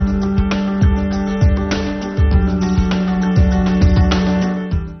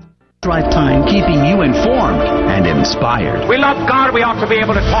Drive Time, keeping you informed and inspired. We love God. We ought to be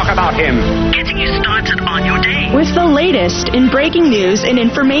able to talk about Him. Getting you started on your day. With the latest in breaking news and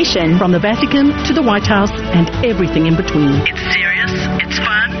information From the Vatican to the White House and everything in between. It's serious, it's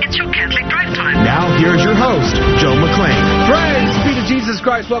fun, it's your Catholic Drive Time. Now here's your host, Joe McClain. Praise be to Jesus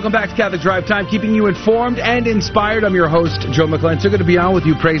Christ. Welcome back to Catholic Drive Time, keeping you informed and inspired. I'm your host, Joe McClain. So good to be on with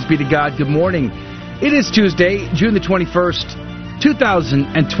you. Praise be to God. Good morning. It is Tuesday, June the 21st,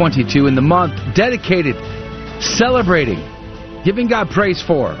 2022, in the month dedicated, celebrating, giving God praise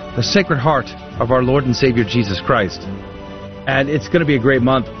for the Sacred Heart of our Lord and Savior Jesus Christ. And it's going to be a great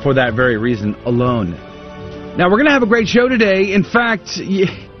month for that very reason alone. Now, we're going to have a great show today. In fact,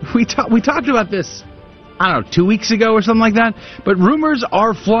 we talked about this, I don't know, 2 weeks ago or something like that. But rumors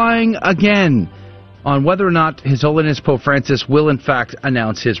are flying again on whether or not His Holiness Pope Francis will, in fact,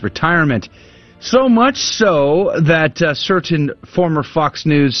 announce his retirement. So much so that certain former Fox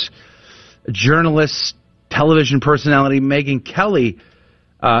News journalist, television personality Megyn Kelly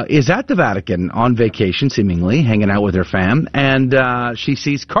is at the Vatican on vacation, seemingly, hanging out with her fam, and she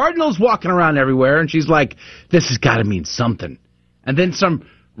sees cardinals walking around everywhere, and she's like, this has got to mean something. And then some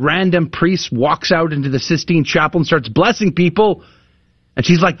random priest walks out into the Sistine Chapel and starts blessing people, and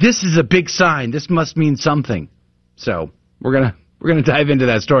she's like, this is a big sign. This must mean something. So we're gonna dive into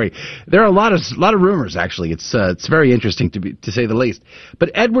that story. There are a lot of rumors, actually. It's very interesting to say the least. But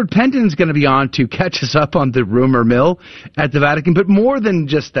Edward Penton's going to be on to catch us up on the rumor mill at the Vatican. But more than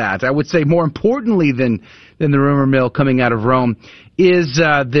just that, I would say more importantly than the rumor mill coming out of Rome is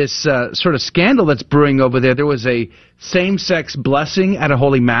this sort of scandal that's brewing over there. There was a same-sex blessing at a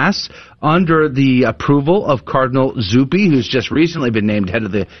Holy Mass under the approval of Cardinal Zuppi, who's just recently been named head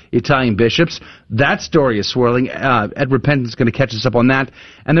of the Italian bishops. That story is swirling. Edward Penton's going to catch us up on that.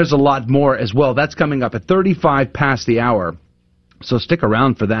 And there's a lot more as well. That's coming up at 35 past the hour. So stick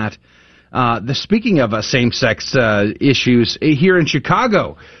around for that. Speaking of same-sex issues, here in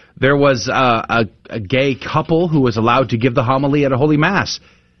Chicago, there was a gay couple who was allowed to give the homily at a Holy Mass.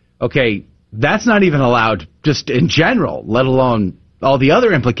 Okay, that's not even allowed just in general, let alone all the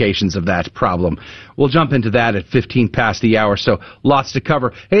other implications of that problem. We'll jump into that at 15 past the hour, so lots to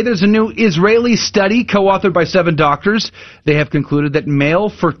cover. Hey, there's a new Israeli study co-authored by 7 doctors. They have concluded that male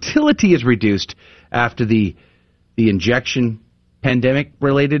fertility is reduced after the injection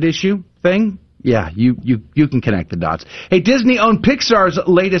pandemic-related issue thing. Yeah, you can connect the dots. Hey, Disney-owned Pixar's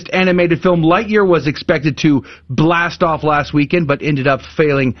latest animated film, Lightyear, was expected to blast off last weekend, but ended up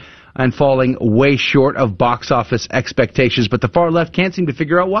failing and falling way short of box office expectations. But the far left can't seem to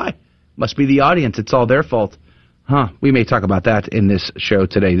figure out why. Must be the audience. It's all their fault. We may talk about that in this show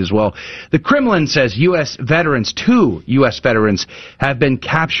today as well. The Kremlin says 2 U.S. veterans have been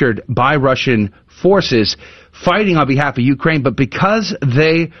captured by Russian forces fighting on behalf of Ukraine, but because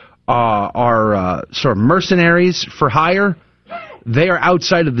they are sort of mercenaries for hire, they are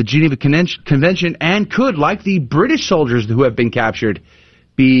outside of the Geneva Convention and could, like the British soldiers who have been captured,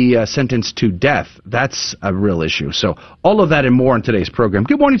 be sentenced to death. That's a real issue. So all of that and more in today's program.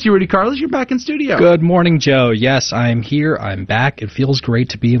 Good morning to you, Rudy Carlos. You're back in studio. Good morning, Joe. Yes, I'm here. I'm back. It feels great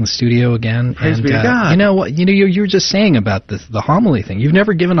to be in the studio again. Praise be to God. You know what? You were just saying about the homily thing. You've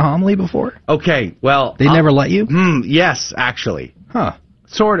never given a homily before? Okay, well... They never let you? Yes, actually. Huh.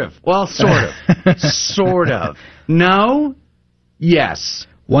 Sort of. Well, sort of. Sort of. No. Yes.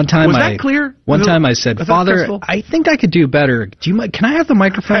 One time was that clear? One time I said, Father, I think I could do better. Can I have the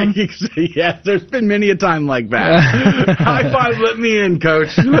microphone? Yes, there's been many a time like that. High five, let me in,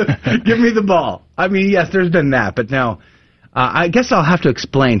 Coach. Give me the ball. I mean, yes, there's been that, but no. I guess I'll have to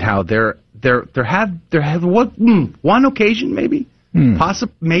explain how there have what one occasion maybe,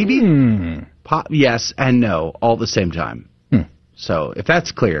 maybe, yes and no, all at the same time. So if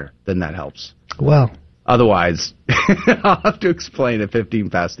that's clear, then that helps. Well. Otherwise, I'll have to explain at 15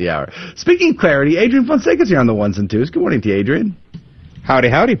 past the hour. Speaking of clarity, Adrian Fonseca's here on the ones and twos. Good morning to you, Adrian. Howdy,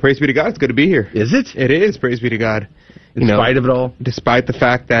 howdy. Praise be to God. It's good to be here. Is it? It is. Praise be to God. In spite of it all? Despite the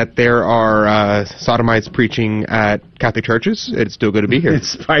fact that there are sodomites preaching at Catholic churches, it's still good to be here. In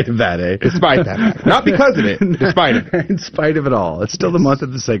spite of that, eh? Despite that. Not because of it. Despite it. In spite of it all. It's still the month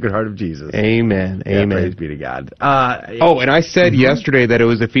of the Sacred Heart of Jesus. Amen. Yeah, Amen. Praise be to God. And I said yesterday that it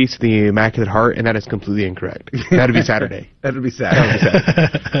was the Feast of the Immaculate Heart, and that is completely incorrect. That'd be Saturday. That'd be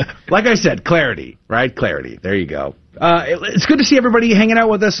Saturday. Like I said, clarity, right? Clarity. There you go. It's good to see everybody hanging out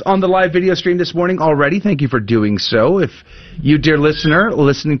with us on the live video stream this morning already. Thank you for doing so. If you, dear listener,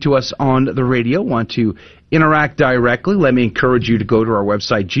 listening to us on the radio, want to interact directly, let me encourage you to go to our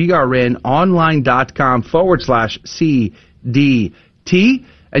website, grnonline.com/CDT.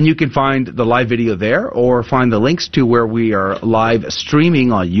 And you can find the live video there or find the links to where we are live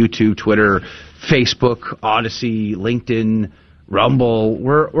streaming on YouTube, Twitter, Facebook, Odyssey, LinkedIn, Rumble.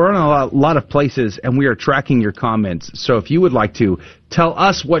 We're in a lot of places, and we are tracking your comments. So if you would like to tell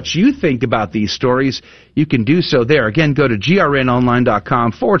us what you think about these stories, you can do so there. Again, go to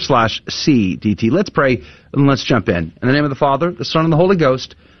grnonline.com/CDT. Let's pray and let's jump in. In the name of the Father, the Son, and the Holy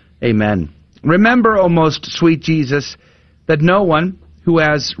Ghost, amen. Remember, O most sweet Jesus, that no one who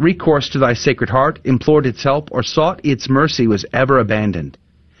has recourse to thy sacred heart, implored its help, or sought its mercy was ever abandoned.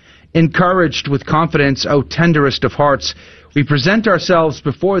 Encouraged with confidence, O tenderest of hearts, we present ourselves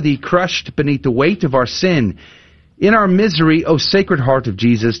before thee, crushed beneath the weight of our sin. In our misery, O Sacred Heart of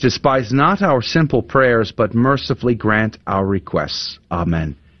Jesus, despise not our simple prayers, but mercifully grant our requests.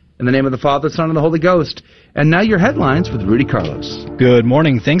 Amen. In the name of the Father, Son, and the Holy Ghost. And now your headlines with Rudy Carlos. Good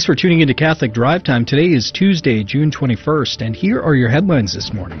morning. Thanks for tuning into Catholic Drive Time. Today is Tuesday, June 21st, and here are your headlines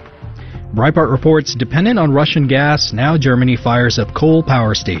this morning. Breitbart reports, dependent on Russian gas, now Germany fires up coal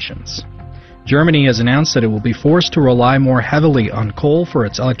power stations. Germany has announced that it will be forced to rely more heavily on coal for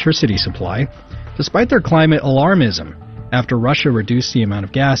its electricity supply, despite their climate alarmism, after Russia reduced the amount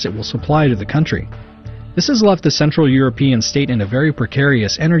of gas it will supply to the country. This has left the Central European state in a very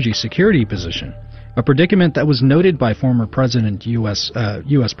precarious energy security position, a predicament that was noted by former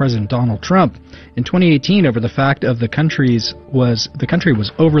U.S. President Donald Trump in 2018 over the fact of the country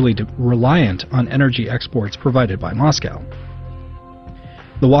was overly reliant on energy exports provided by Moscow.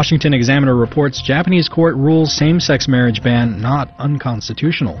 The Washington Examiner reports Japanese court rules same-sex marriage ban not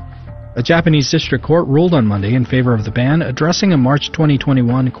unconstitutional. A Japanese district court ruled on Monday in favor of the ban, addressing a March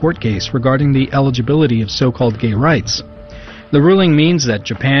 2021 court case regarding the eligibility of so-called gay rights. The ruling means that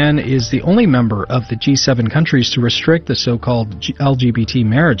Japan is the only member of the G7 countries to restrict the so-called LGBT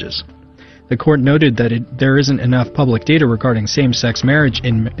marriages. The court noted that there isn't enough public data regarding same-sex marriage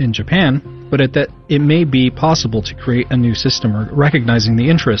in Japan, but that it may be possible to create a new system recognizing the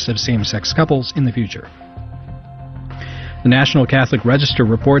interests of same-sex couples in the future. The National Catholic Register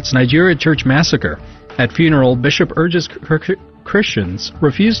reports Nigeria church massacre. At funeral, bishop urges Christians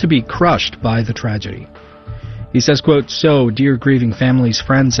refuse to be crushed by the tragedy. He says, quote, "So, dear grieving families,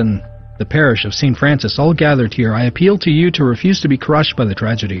 friends, and the parish of St. Francis all gathered here, I appeal to you to refuse to be crushed by the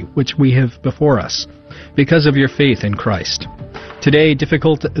tragedy which we have before us, because of your faith in Christ. Today,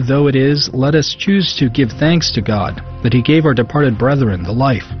 difficult though it is, let us choose to give thanks to God that He gave our departed brethren the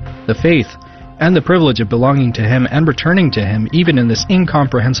life, the faith, and the privilege of belonging to Him and returning to Him even in this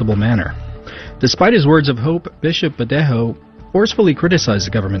incomprehensible manner." Despite his words of hope, Bishop Badejo forcefully criticized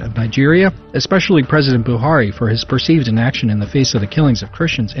the government of Nigeria, especially President Buhari, for his perceived inaction in the face of the killings of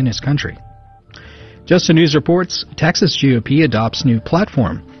Christians in his country. Just the News reports Texas GOP adopts new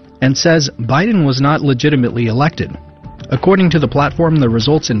platform and says Biden was not legitimately elected. According to the platform, the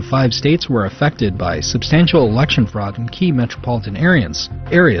results in 5 states were affected by substantial election fraud in key metropolitan areas,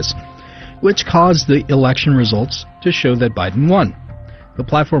 which caused the election results to show that Biden won. The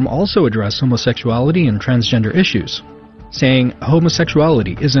platform also addressed homosexuality and transgender issues, saying,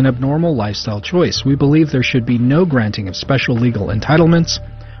 "Homosexuality is an abnormal lifestyle choice. We believe there should be no granting of special legal entitlements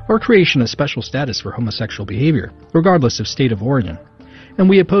or creation of special status for homosexual behavior, regardless of state of origin. And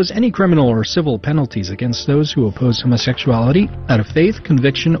we oppose any criminal or civil penalties against those who oppose homosexuality out of faith,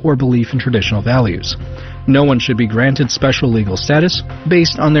 conviction, or belief in traditional values. No one should be granted special legal status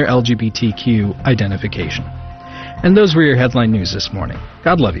based on their LGBTQ identification." And those were your headline news this morning.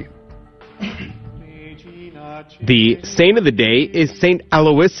 God love you. The saint of the day is Saint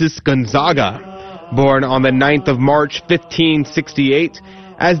Aloysius Gonzaga, born on the 9th of March, 1568.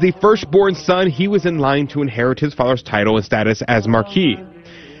 As the firstborn son, he was in line to inherit his father's title and status as Marquis.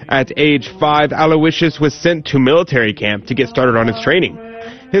 At age 5, Aloysius was sent to military camp to get started on his training.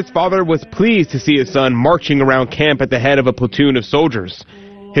 His father was pleased to see his son marching around camp at the head of a platoon of soldiers.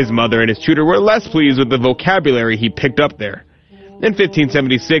 His mother and his tutor were less pleased with the vocabulary he picked up there. In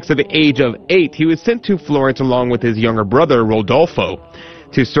 1576, at the age of 8, he was sent to Florence along with his younger brother, Rodolfo,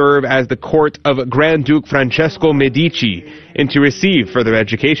 to serve as the court of Grand Duke Francesco Medici and to receive further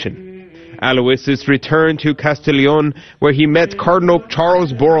education. Aloysius returned to Castiglione, where he met Cardinal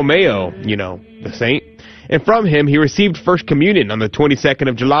Charles Borromeo, the saint, and from him he received First Communion on the 22nd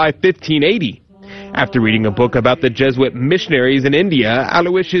of July, 1580. After reading a book about the Jesuit missionaries in India,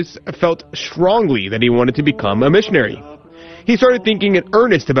 Aloysius felt strongly that he wanted to become a missionary. He started thinking in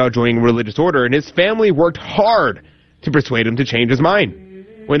earnest about joining a religious order, and his family worked hard to persuade him to change his mind.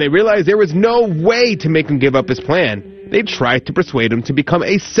 When they realized there was no way to make him give up his plan, they tried to persuade him to become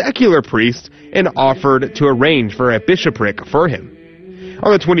a secular priest and offered to arrange for a bishopric for him.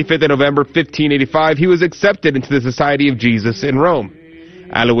 On the 25th of November, 1585, he was accepted into the Society of Jesus in Rome.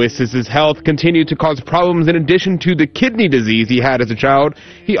 Aloysius' health continued to cause problems. In addition to the kidney disease he had as a child,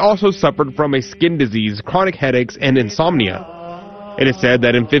 he also suffered from a skin disease, chronic headaches, and insomnia. It is said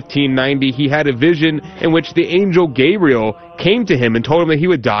that in 1590 he had a vision in which the angel Gabriel came to him and told him that he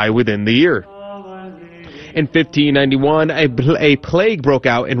would die within the year. In 1591, a plague broke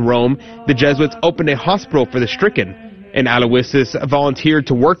out in Rome. The Jesuits opened a hospital for the stricken, and Aloysius volunteered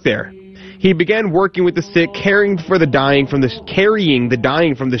to work there. He began working with the sick, carrying the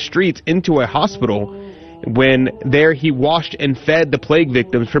dying from the streets into a hospital. When there, he washed and fed the plague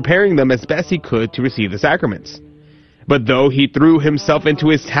victims, preparing them as best he could to receive the sacraments. But though he threw himself into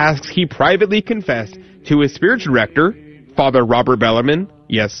his tasks, he privately confessed to his spiritual director, Father Robert Bellarmine,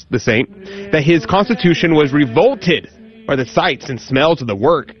 yes, the saint, that his constitution was revolted by the sights and smells of the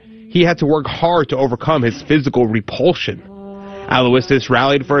work. He had to work hard to overcome his physical repulsion. Aloysius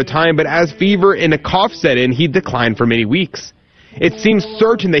rallied for a time, but as fever and a cough set in, he declined for many weeks. It seemed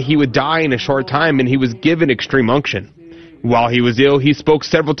certain that he would die in a short time, and he was given extreme unction. While he was ill, he spoke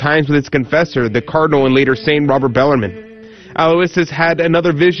several times with his confessor, the cardinal and later Saint Robert Bellarmine. Aloysius had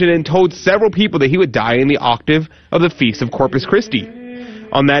another vision and told several people that he would die in the octave of the Feast of Corpus Christi.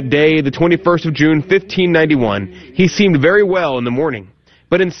 On that day, the 21st of June, 1591, he seemed very well in the morning,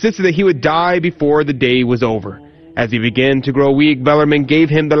 but insisted that he would die before the day was over. As he began to grow weak, Bellarmine gave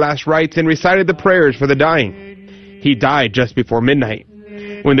him the last rites and recited the prayers for the dying. He died just before midnight.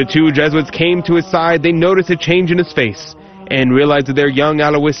 When the two Jesuits came to his side, they noticed a change in his face and realized that their young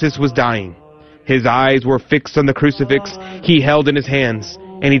Aloysius was dying. His eyes were fixed on the crucifix he held in his hands,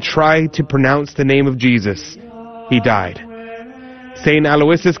 and he tried to pronounce the name of Jesus. He died. Saint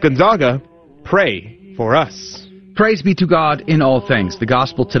Aloysius Gonzaga, pray for us. Praise be to God in all things. The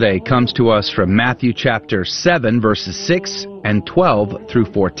gospel today comes to us from Matthew chapter 7, verses 6 and 12 through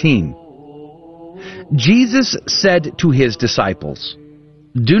 14. Jesus said to his disciples,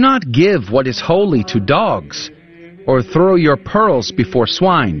 "Do not give what is holy to dogs, or throw your pearls before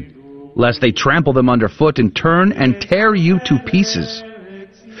swine, lest they trample them underfoot and turn and tear you to pieces.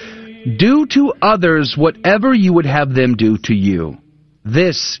 Do to others whatever you would have them do to you.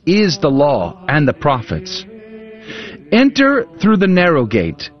 This is the law and the prophets. Enter through the narrow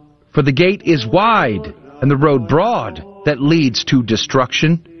gate, for the gate is wide and the road broad that leads to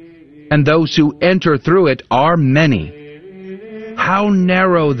destruction, and those who enter through it are many. How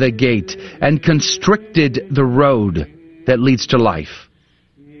narrow the gate and constricted the road that leads to life,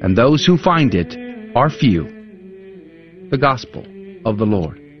 and those who find it are few." The Gospel of the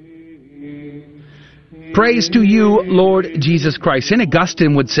Lord. Praise to you, Lord Jesus Christ. St.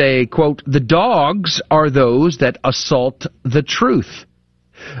 Augustine would say, quote, "The dogs are those that assault the truth.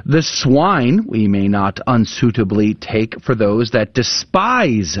 The swine we may not unsuitably take for those that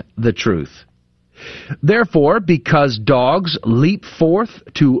despise the truth. Therefore, because dogs leap forth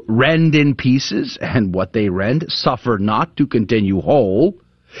to rend in pieces, and what they rend suffer not to continue whole,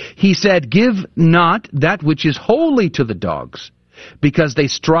 he said, give not that which is holy to the dogs, because they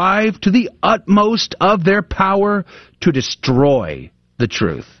strive to the utmost of their power to destroy the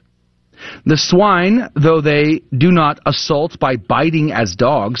truth. The swine, though they do not assault by biting as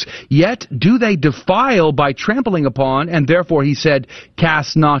dogs, yet do they defile by trampling upon, and therefore he said,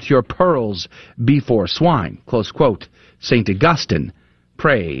 cast not your pearls before swine." Close quote. St. Augustine,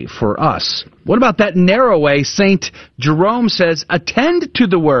 pray for us. What about that narrow way? St. Jerome says, attend to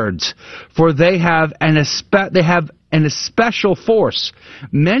the words, for they have an especial force.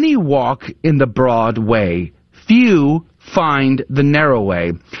 Many walk in the broad way, few find the narrow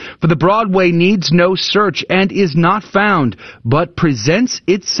way. For the broad way needs no search and is not found, but presents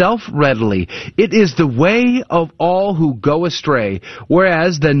itself readily. It is the way of all who go astray,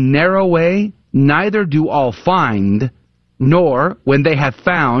 whereas the narrow way neither do all find, nor, when they have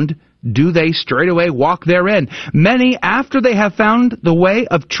found, do they straightway walk therein. Many, after they have found the way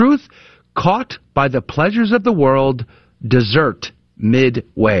of truth, caught by the pleasures of the world, desert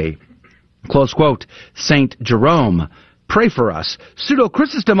midway. Close quote. St. Jerome, pray for us.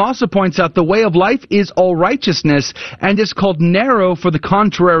 Pseudo-Chrysostom also points out the way of life is all righteousness and is called narrow for the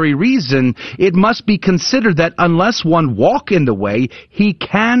contrary reason. It must be considered that unless one walk in the way, he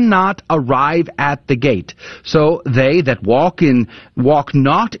cannot arrive at the gate. So they that walk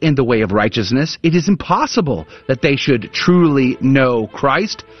not in the way of righteousness, it is impossible that they should truly know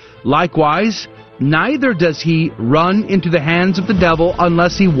Christ. Likewise, neither does he run into the hands of the devil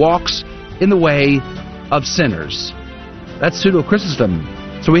unless he walks in the way of sinners. That's Pseudo-Chrysostom.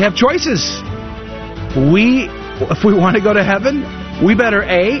 So we have choices. If we want to go to heaven, we better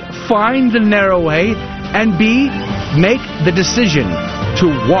A, find the narrow way, and B, make the decision to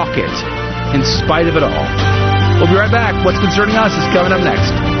walk it in spite of it all. We'll be right back. What's Concerning Us is coming up next.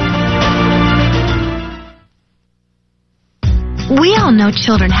 We all know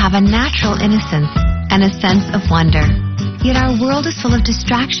children have a natural innocence and a sense of wonder. Yet our world is full of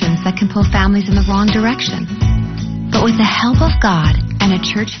distractions that can pull families in the wrong direction. But with the help of God and a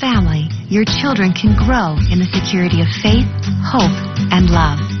church family, your children can grow in the security of faith, hope, and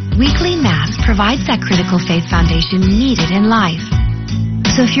love. Weekly Mass provides that critical faith foundation needed in life.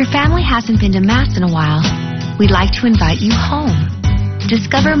 So if your family hasn't been to Mass in a while, we'd like to invite you home.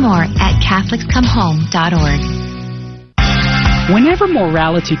 Discover more at CatholicsComeHome.org. Whenever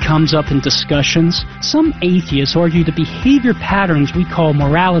morality comes up in discussions, some atheists argue the behavior patterns we call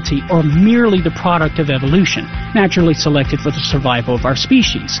morality are merely the product of evolution, naturally selected for the survival of our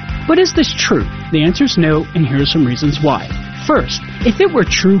species. But is this true? The answer is no, and here are some reasons why. First, if it were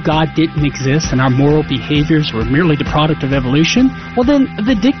true God didn't exist and our moral behaviors were merely the product of evolution, well then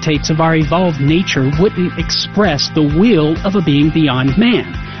the dictates of our evolved nature wouldn't express the will of a being beyond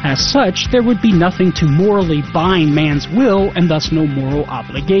man. As such, there would be nothing to morally bind man's will and thus no moral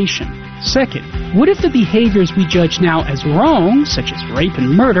obligation. Second, what if the behaviors we judge now as wrong, such as rape and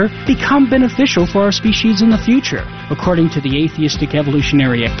murder, become beneficial for our species in the future? According to the atheistic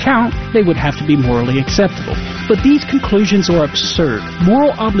evolutionary account, they would have to be morally acceptable. But these conclusions are absurd.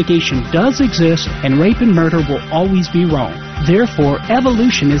 Moral obligation does exist, and rape and murder will always be wrong. Therefore,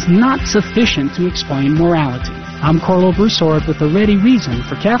 evolution is not sufficient to explain morality. I'm Carlo Broussard with a ready reason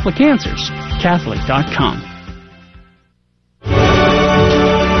for Catholic Answers, Catholic.com.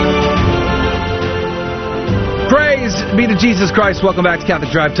 Praise be to Jesus Christ. Welcome back to Catholic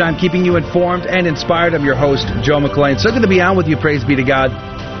Drive Time, keeping you informed and inspired. I'm your host, Joe McClain. So good to be on with you. Praise be to God.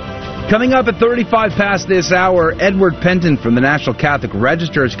 Coming up at 35 past this hour, Edward Penton from the National Catholic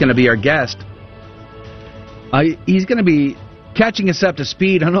Register is going to be our guest. He's going to be catching us up to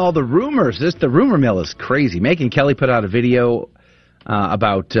speed on all the rumors. The rumor mill is crazy. Megyn Kelly put out a video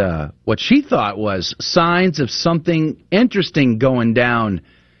about what she thought was signs of something interesting going down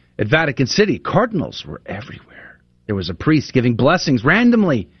at Vatican City. Cardinals were everywhere. There was a priest giving blessings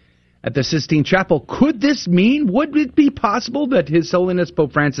randomly at the Sistine Chapel. Could this mean, would it be possible that His Holiness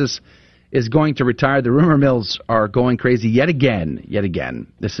Pope Francis is going to retire? The rumor mills are going crazy yet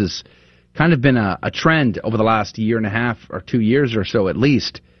again. This has kind of been a trend over the last year and a half or 2 years or so at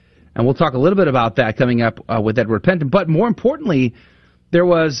least. And we'll talk a little bit about that coming up with Edward Penton. But more importantly, there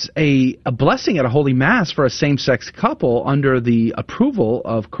was a blessing at a Holy Mass for a same-sex couple under the approval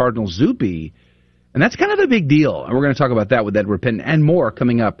of Cardinal Zuppi. And that's kind of a big deal. And we're going to talk about that with Edward Penton and more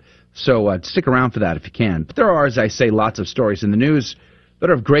coming up. So stick around for that if you can. But there are, as I say, lots of stories in the news that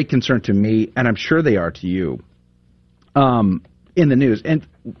are of great concern to me, and I'm sure they are to you, in the news. And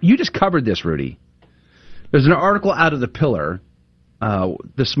you just covered this, Rudy. There's an article out of the Pillar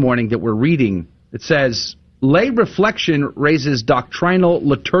this morning that we're reading. It says, lay reflection raises doctrinal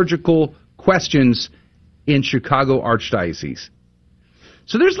liturgical questions in Chicago Archdiocese.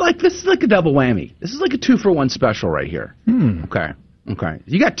 So this is like a double whammy. This is like a 2-for-1 special right here. Okay.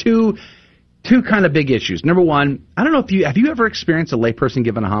 You got two kind of big issues. Number one, I don't know if have you ever experienced a layperson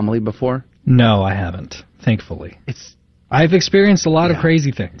giving a homily before? No, I haven't, thankfully. I've experienced a lot of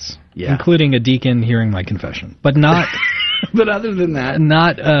crazy things, including a deacon hearing my confession, but not. But other than that,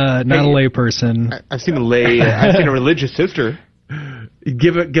 not a layperson. I've seen I've seen a religious sister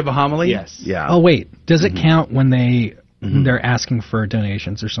give a homily. Yes. Yeah. Oh wait, does it count when they're asking for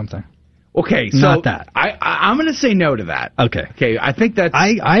donations or something? Okay, so not that. I'm going to say no to that. Okay, I think that's.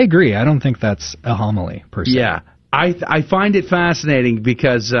 I agree. I don't think that's a homily per se. Yeah, I find it fascinating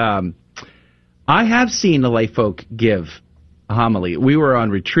because I have seen the lay folk give a homily. We were on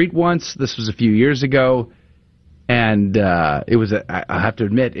retreat once. This was a few years ago, and it was. I have to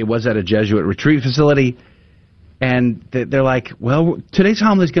admit, it was at a Jesuit retreat facility, and they're like, "Well, today's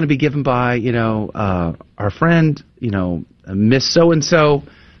homily is going to be given by our friend, Miss So and So."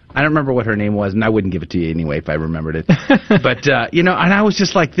 I don't remember what her name was, and I wouldn't give it to you anyway if I remembered it. But, and I was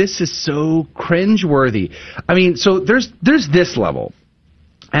just like, this is so cringeworthy. I mean, so there's this level.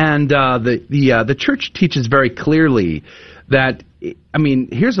 And the church teaches very clearly that, I mean,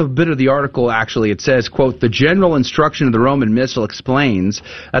 here's a bit of the article, actually. It says, quote, the general instruction of the Roman Missal explains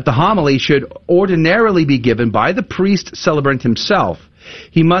that the homily should ordinarily be given by the priest celebrant himself.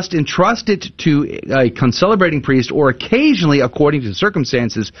 He must entrust it to a concelebrating priest or occasionally, according to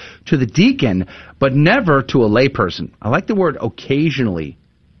circumstances, to the deacon, but never to a layperson. I like the word occasionally,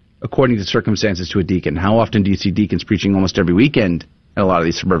 according to circumstances, to a deacon. How often do you see deacons preaching almost every weekend in a lot of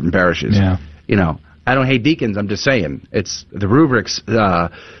these suburban parishes? Yeah. I don't hate deacons. I'm just saying. It's the rubrics,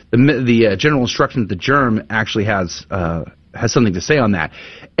 the general instruction that the germ actually has has something to say on that.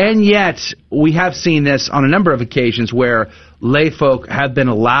 And yet, we have seen this on a number of occasions where lay folk have been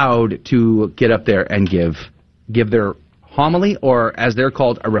allowed to get up there and give their homily, or as they're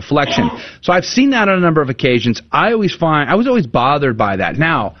called, a reflection. So I've seen that on a number of occasions. I was always bothered by that.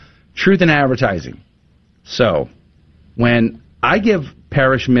 Now, truth in advertising. So, when I give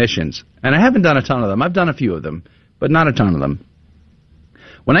parish missions, and I haven't done a ton of them, I've done a few of them, but not a ton of them.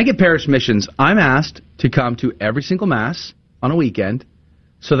 When I get parish missions, I'm asked to come to every single Mass on a weekend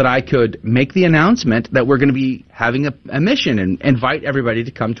so that I could make the announcement that we're going to be having a mission and invite everybody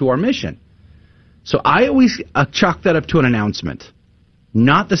to come to our mission. So I always chalk that up to an announcement,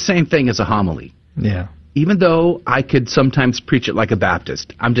 not the same thing as a homily. Yeah. Even though I could sometimes preach it like a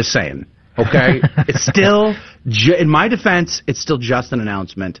Baptist. I'm just saying, okay? It's still, in my defense, it's still just an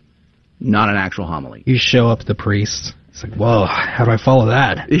announcement, not an actual homily. You show up the priest. It's like, whoa, how do I follow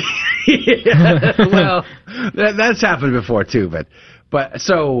that? Yeah, well, that's happened before too, but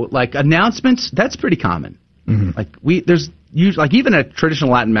so like announcements, that's pretty common. Mm-hmm. Like there's usually, like even at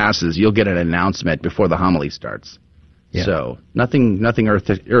traditional Latin masses, you'll get an announcement before the homily starts. Yeah. So nothing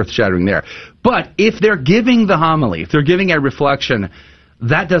earth-shattering there. But if they're giving the homily, if they're giving a reflection,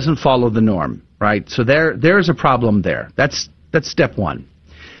 that doesn't follow the norm, right? So there's a problem there. That's step one.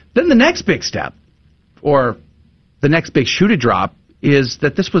 Then the next big step, or the next big shoe to drop, is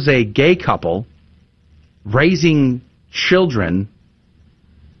that this was a gay couple raising children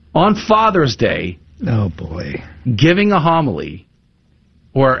on Father's Day. Oh, boy. Giving a homily,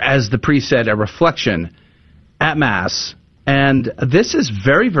 or as the priest said, a reflection at Mass. And this is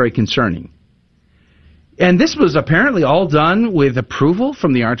very, very concerning. And this was apparently all done with approval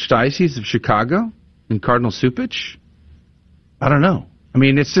from the Archdiocese of Chicago and Cardinal Cupich. I don't know. I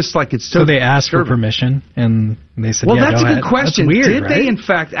mean, it's just like it's so. So they asked for permission, and they said, "Well, yeah, that's a good question. That's weird, Did right? they in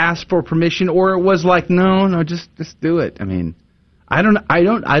fact ask for permission, or it was like, no, just do it? I mean, I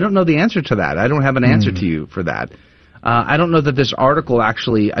don't know the answer to that. I don't have an answer to you for that. I don't know that this article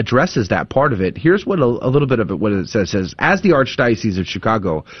actually addresses that part of it. Here's what a little bit of it what it says. It says, as the Archdiocese of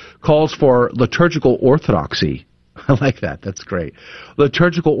Chicago calls for liturgical orthodoxy. I like that. That's great.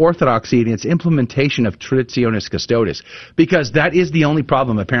 Liturgical orthodoxy and its implementation of Traditionis Custodes, because that is the only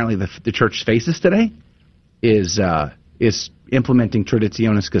problem apparently the Church faces today, is implementing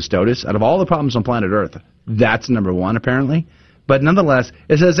Traditionis Custodes. Out of all the problems on planet Earth, that's number one apparently. But nonetheless,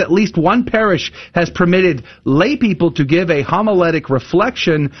 it says at least one parish has permitted lay people to give a homiletic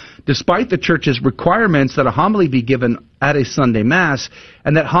reflection despite the Church's requirements that a homily be given at a Sunday Mass,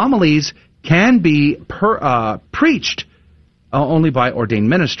 and that homilies can be preached only by ordained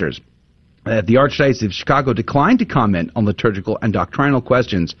ministers. The Archdiocese of Chicago declined to comment on liturgical and doctrinal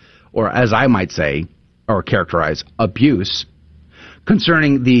questions, or as I might say, or characterize, abuse,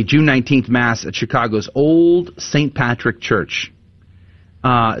 concerning the June 19th Mass at Chicago's Old St. Patrick Church.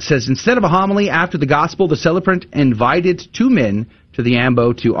 Says, instead of a homily after the gospel, the celebrant invited two men to the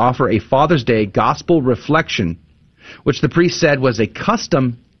ambo to offer a Father's Day gospel reflection, which the priest said was a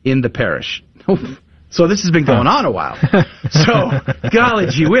custom in the parish. So this has been going on a while. So, golly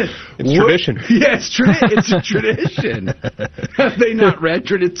gee whiz. It's tradition. Yeah, it's a tradition. Have they not read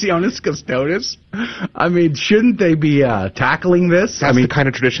Traditionis Custodes? I mean, shouldn't they be tackling this? That's the kind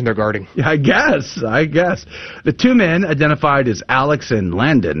of tradition they're guarding. I guess. The two men, identified as Alex and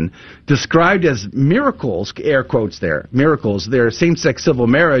Landon, described as miracles, air quotes there, miracles, their same-sex civil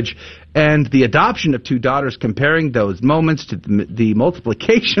marriage and the adoption of two daughters, comparing those moments to the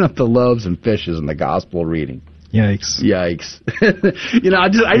multiplication of the loaves and fishes in the gospel reading. Yikes. I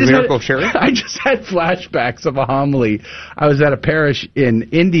just had flashbacks of a homily. I was at a parish in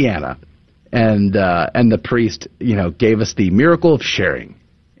Indiana, and the priest, gave us the miracle of sharing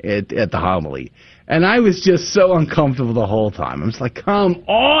at the homily. And I was just so uncomfortable the whole time. I was like, come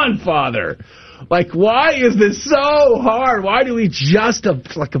on, Father. Like, why is this so hard? Why do we just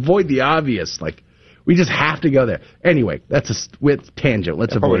avoid the obvious? Like, we just have to go there. Anyway, that's a tangent.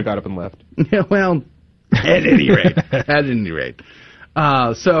 Let's avoid. I would have got up and left. Yeah, well, at any rate.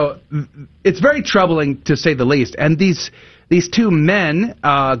 So it's very troubling, to say the least. And these two men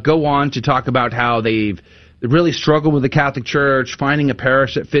go on to talk about how they've really struggled with the Catholic Church, finding a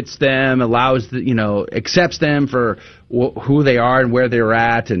parish that fits them, accepts them for who they are and where they're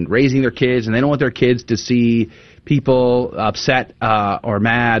at, and raising their kids, and they don't want their kids to see people upset or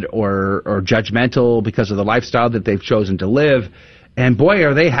mad or judgmental because of the lifestyle that they've chosen to live. And boy,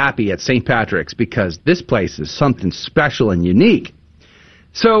 are they happy at St. Patrick's, because this place is something special and unique.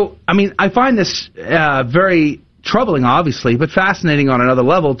 So, I mean, I find this very troubling, obviously, but fascinating on another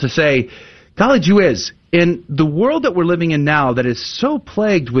level to say, golly gee whiz, in the world that we're living in now that is so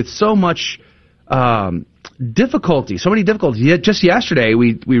plagued with so much difficulties, so many difficulties. Just yesterday,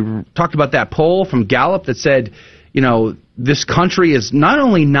 we talked about that poll from Gallup that said, this country is not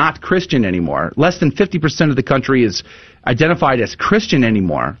only not Christian anymore, less than 50% of the country is identified as Christian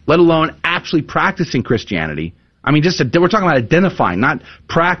anymore, let alone actually practicing Christianity. I mean, we're talking about identifying, not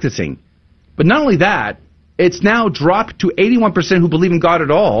practicing. But not only that, it's now dropped to 81% who believe in God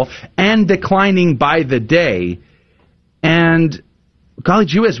at all, and declining by the day. And golly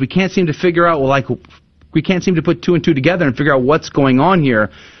gee whiz, we can't seem to figure out, we can't seem to put two and two together and figure out what's going on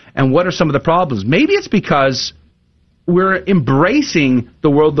here and what are some of the problems. Maybe it's because we're embracing the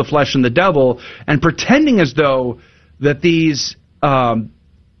world, the flesh, and the devil, and pretending as though that these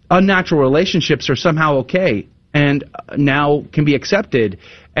unnatural relationships are somehow okay and now can be accepted,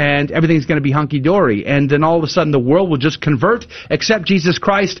 and everything's going to be hunky-dory, and then all of a sudden the world will just convert, accept Jesus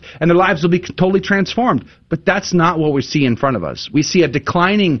Christ, and their lives will be totally transformed. But that's not what we see in front of us. We see a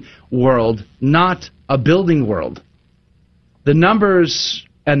declining world, not a building world. The numbers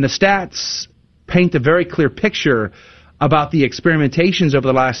and the stats paint a very clear picture about the experimentations over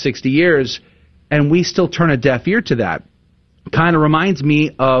the last 60 years, and we still turn a deaf ear to that. Kind of reminds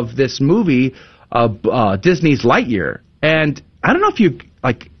me of this movie, Disney's Lightyear. And I don't know if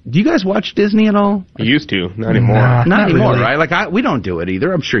do you guys watch Disney at all? I used to, not anymore. Not anymore, really. Right? We don't do it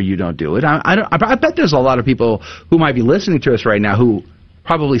either. I'm sure you don't do it. I bet there's a lot of people who might be listening to us right now who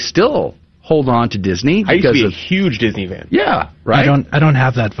probably still hold on to Disney. I used to be a huge Disney fan. Yeah, right? I don't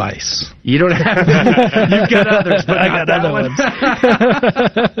have that vice. You don't have that. You've got others, but I got that one.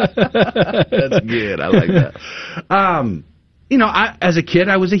 That's good. I like that. As a kid,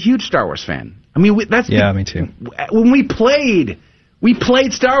 I was a huge Star Wars fan. I mean, me too. When we played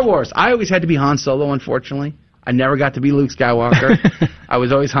Star Wars. I always had to be Han Solo, unfortunately. I never got to be Luke Skywalker. I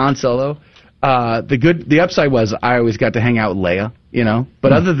was always Han Solo. The upside was I always got to hang out with Leia,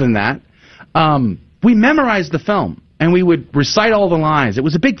 But other than that, we memorized the film, and we would recite all the lines. It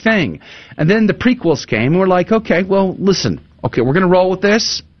was a big thing. And then the prequels came, and we're like, okay, well, listen. Okay, we're going to roll with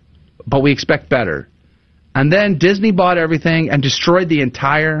this, but we expect better. And then Disney bought everything and destroyed the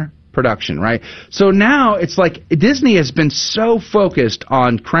entire production, right? So now it's like Disney has been so focused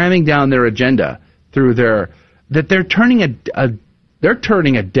on cramming down their agenda through that they're turning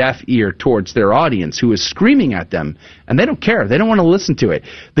a deaf ear towards their audience who is screaming at them, and they don't care. They don't want to listen to it.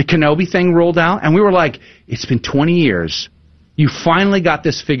 The Kenobi thing rolled out, and we were like, it's been 20 years. You finally got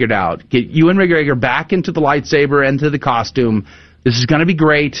this figured out. Get Ewan McGregor back into the lightsaber and to the costume. This is going to be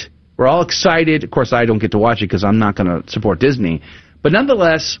great. We're all excited. Of course, I don't get to watch it because I'm not going to support Disney. But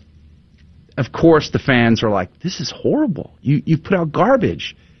nonetheless, of course, the fans are like, this is horrible. You've put out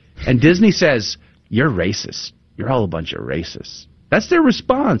garbage. And Disney says, you're racist. You're all a bunch of racists. That's their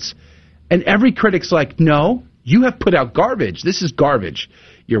response. And every critic's like, no, you have put out garbage. This is garbage.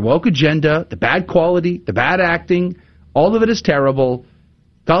 Your woke agenda, the bad quality, the bad acting, all of it is terrible.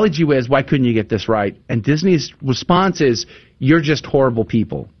 Golly gee whiz, why couldn't you get this right? And Disney's response is, you're just horrible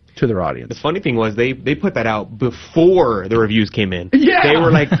people. To their audience. The funny thing was they put that out before the reviews came in. Yeah. They were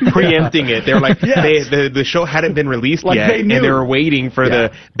like preempting it. They were like, yes. The show hadn't been released yet, and they were waiting for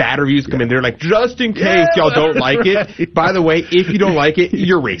the bad reviews to come in. They're like, just in case y'all don't like it. By the way, if you don't like it,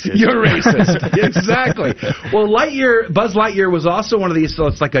 you're racist. You're racist. Exactly. Well, Buzz Lightyear was also one of these, so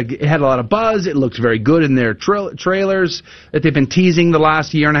it's it had a lot of buzz. It looked very good in their trailers that they've been teasing the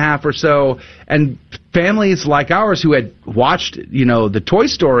last year and a half or so. And families like ours who had watched, the Toy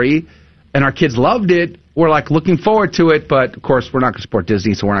Story, and our kids loved it, were looking forward to it, but of course we're not going to support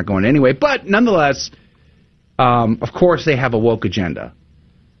Disney, so we're not going anyway. But nonetheless, of course they have a woke agenda,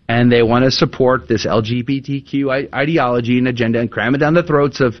 and they want to support this LGBTQ ideology and agenda and cram it down the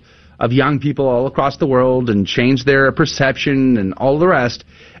throats of young people all across the world and change their perception and all the rest.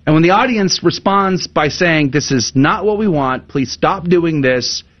 And when the audience responds by saying, this is not what we want, please stop doing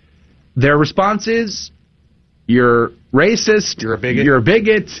this, their response is, you're racist. You're a bigot. You're a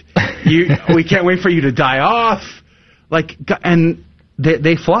bigot. We can't wait for you to die off. And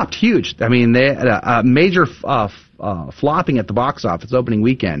they flopped huge. I mean, they had a major flopping at the box office opening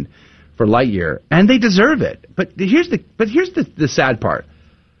weekend for Lightyear, and they deserve it. But here's the sad part.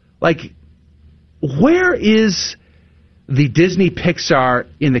 Where is the Disney Pixar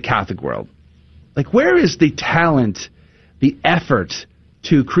in the Catholic world? Where is the talent, the effort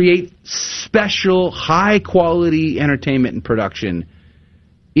to create special, high-quality entertainment and production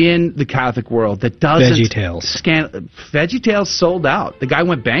in the Catholic world that doesn't... VeggieTales sold out. The guy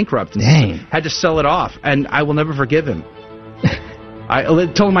went bankrupt and had to sell it off, and I will never forgive him.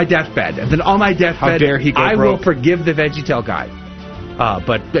 Until my deathbed. And then on my deathbed, how dare he go I broke. will forgive the VeggieTale guy.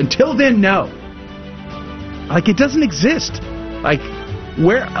 But until then, no. It doesn't exist.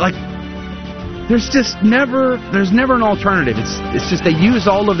 there's never an alternative. It's just they use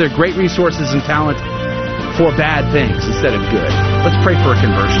all of their great resources and talent for bad things instead of good. Let's pray for a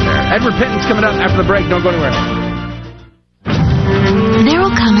conversion there. Edward Pitten's coming up after the break. Don't go anywhere. There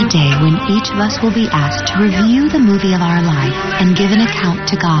will come a day when each of us will be asked to review the movie of our life and give an account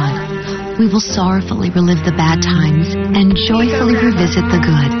to God. We will sorrowfully relive the bad times and joyfully revisit the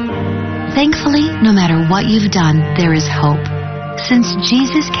good. Thankfully, no matter what you've done, there is hope. Since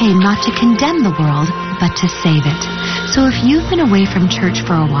Jesus came not to condemn the world, but to save it. So if you've been away from church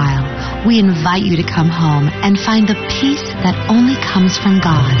for a while, we invite you to come home and find the peace that only comes from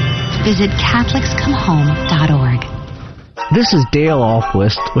God. Visit CatholicsComeHome.org. This is Dale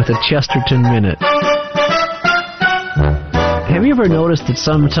Alquist with a Chesterton Minute. Have you ever noticed that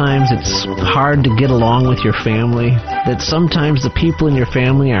sometimes it's hard to get along with your family? That sometimes the people in your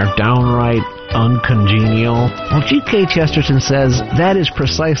family are downright uncongenial? Well, G.K. Chesterton says that is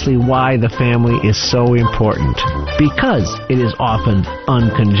precisely why the family is so important. Because it is often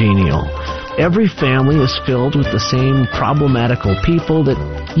uncongenial. Every family is filled with the same problematical people that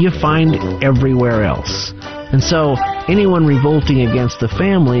you find everywhere else. And so, anyone revolting against the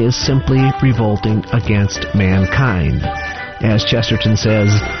family is simply revolting against mankind. As Chesterton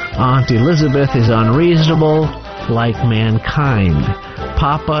says, Aunt Elizabeth is unreasonable, like mankind.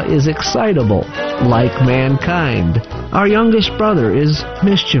 Papa is excitable, like mankind. Our youngest brother is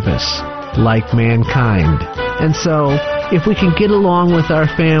mischievous, like mankind. And so, if we can get along with our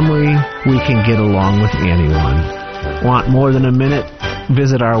family, we can get along with anyone. Want more than a minute?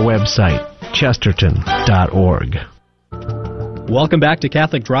 Visit our website, chesterton.org. Welcome back to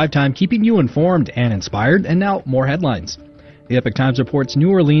Catholic Drive Time, keeping you informed and inspired. And now, more headlines. The Epoch Times reports New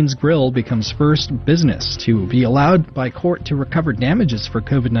Orleans Grill becomes first business to be allowed by court to recover damages for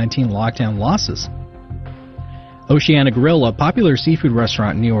COVID-19 lockdown losses. Oceana Grill, a popular seafood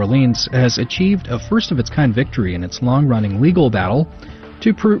restaurant in New Orleans, has achieved a first-of-its-kind victory in its long-running legal battle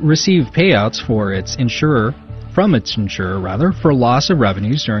to receive payouts for its insurer for loss of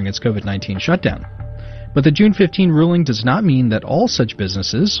revenues during its COVID-19 shutdown. But the June 15 ruling does not mean that all such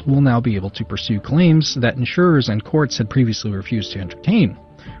businesses will now be able to pursue claims that insurers and courts had previously refused to entertain.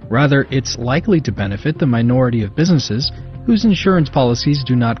 Rather, it's likely to benefit the minority of businesses whose insurance policies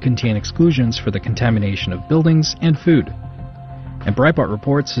do not contain exclusions for the contamination of buildings and food. And Breitbart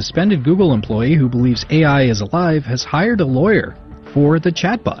reports suspended Google employee who believes AI is alive has hired a lawyer for the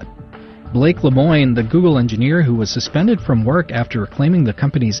chatbot. Blake Lemoine, the Google engineer who was suspended from work after claiming the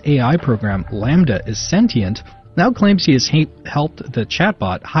company's AI program LaMDA is sentient, now claims he has helped the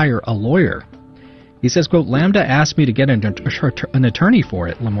chatbot hire a lawyer. He says, quote, LaMDA asked me to get an attorney for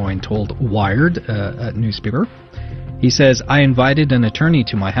it, Lemoine told Wired, a newspaper. He says, I invited an attorney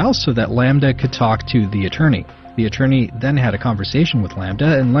to my house so that LaMDA could talk to the attorney. The attorney then had a conversation with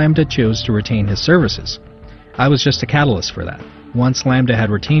LaMDA, and LaMDA chose to retain his services. I was just a catalyst for that. Once LaMDA had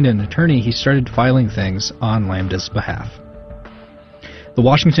retained an attorney, he started filing things on LaMDA's behalf. The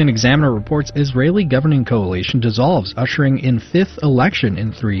Washington Examiner reports Israeli governing coalition dissolves, ushering in fifth election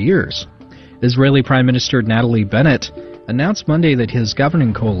in 3 years. Israeli Prime Minister Naftali Bennett announced Monday that his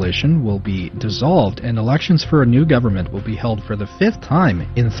governing coalition will be dissolved and elections for a new government will be held for the fifth time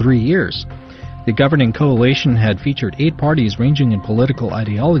in 3 years. The governing coalition had featured 8 parties ranging in political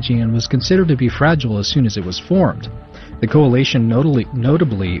ideology and was considered to be fragile as soon as it was formed. The coalition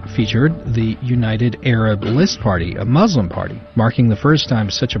notably featured the United Arab List Party, a Muslim party, marking the first time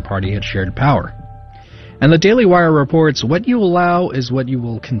such a party had shared power. And the Daily Wire reports, what you allow is what you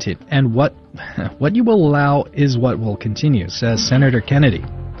will continue, and what you will allow is what will continue, says Senator Kennedy.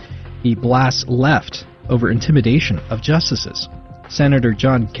 He blasts left over intimidation of justices. Senator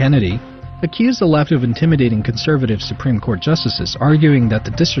John Kennedy accused the left of intimidating conservative Supreme Court justices, arguing that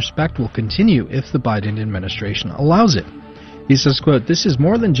the disrespect will continue if the Biden administration allows it. He says, quote, this is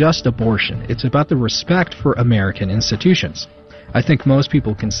more than just abortion. It's about the respect for American institutions. I think most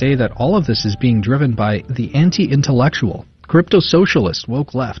people can say that all of this is being driven by the anti-intellectual, crypto-socialist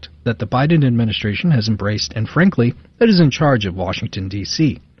woke left that the Biden administration has embraced and, frankly, that is in charge of Washington,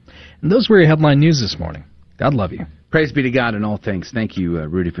 D.C. And those were your headline news this morning. God love you. Praise be to God in all things. Thank you,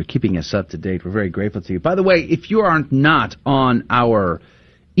 Rudy, for keeping us up to date. We're very grateful to you. By the way, if you are not on our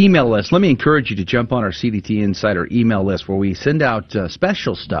email list, let me encourage you to jump on our CDT Insider email list where we send out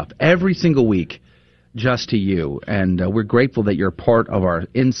special stuff every single week just to you. And we're grateful that you're part of our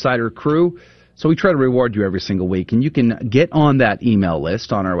Insider crew. So we try to reward you every single week. And you can get on that email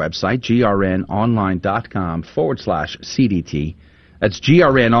list on our website, grnonline.com/CDT. That's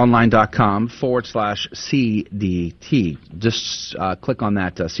grnonline.com/CDT. Just click on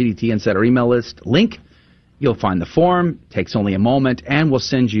that CDT Insider email list link, You'll find the form. It takes only a moment, and we'll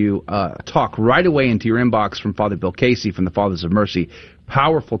send you a talk right away into your inbox from Father Bill Casey from the Fathers of Mercy.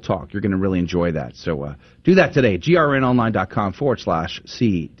 Powerful talk. You're going to really enjoy that. So do that today.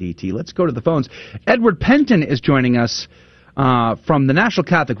 grnonline.com/CDT. Let's go to the phones. Edward Penton is joining us from the National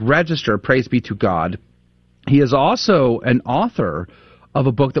Catholic Register. Praise be to God. He is also an author of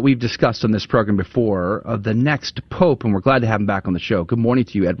a book that we've discussed on this program before, The Next Pope, and we're glad to have him back on the show. Good morning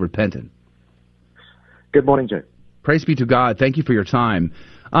to you, Edward Penton. Good morning, Joe. Praise be to God. Thank you for your time.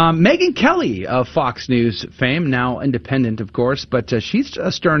 Megyn Kelly of Fox News fame, now independent, of course, but she's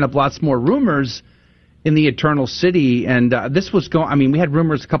stirring up lots more rumors in the Eternal City, and this was going. I mean, we had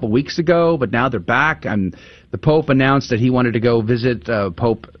rumors a couple weeks ago, but now they're back. The Pope announced that he wanted to go visit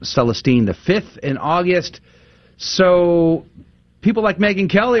Pope Celestine V in August. So people like Megyn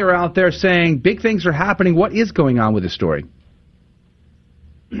Kelly are out there saying big things are happening. What is going on with this story?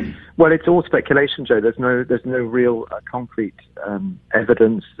 Well, it's all speculation, Joe. There's no real concrete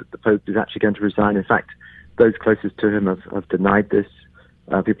evidence that the Pope is actually going to resign. In fact, those closest to him have denied this.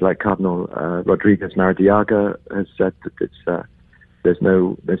 People like Cardinal Rodriguez Maradiaga has said that there's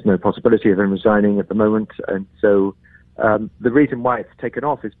no possibility of him resigning at the moment. And so the reason why it's taken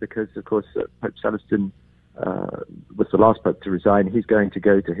off is because, of course, Pope Celestine was the last Pope to resign. He's going to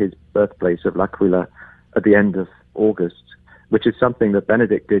go to his birthplace of L'Aquila at the end of August, which is something that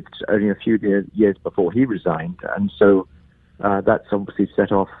Benedict did only a few years before he resigned. And so that's obviously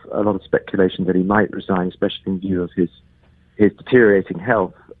set off a lot of speculation that he might resign, especially in view of his deteriorating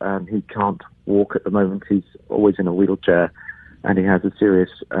health. He can't walk at the moment. He's always in a wheelchair, and he has a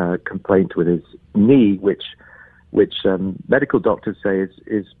serious complaint with his knee, which medical doctors say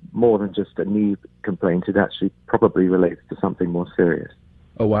is more than just a knee complaint. It actually probably relates to something more serious.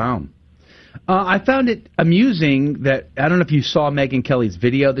 Oh, wow. I found it amusing that, I don't know if you saw Megyn Kelly's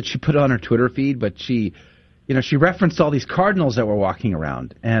video that she put on her Twitter feed, but she referenced all these cardinals that were walking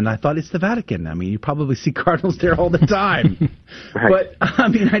around, and I thought, it's the Vatican. I mean, you probably see cardinals there all the time. Right. But, I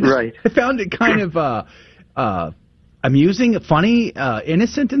mean, I found it kind of amusing, funny,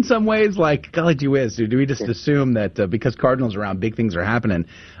 innocent in some ways, like, golly gee whiz, do we just assume that because cardinals are around, big things are happening?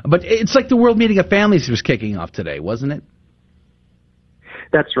 But it's like the World Meeting of Families was kicking off today, wasn't it?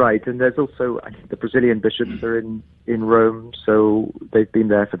 That's right, and there's also, I think, the Brazilian bishops are in Rome, so they've been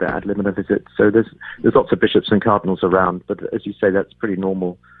there for the ad limina visit. So there's lots of bishops and cardinals around, but as you say, that's pretty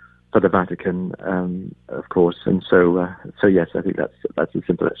normal for the Vatican, of course. And so yes, I think that's a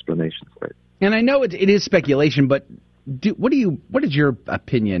simple explanation for it. And I know it is speculation, but what is your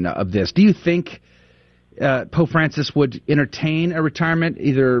opinion of this? Do you think Pope Francis would entertain a retirement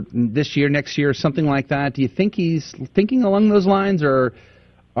either this year, next year, something like that? Do you think he's thinking along those lines,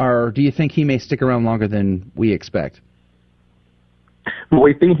 or do you think he may stick around longer than we expect? Well,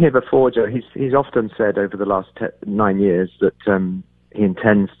 we've been here before, Joe. He's often said over the last 9 years that he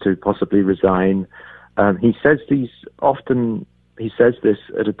intends to possibly resign. He says this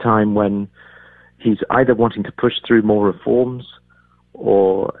at a time when he's either wanting to push through more reforms,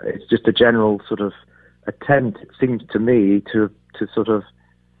 or it's just a general sort of attempt, it seems to me, to sort of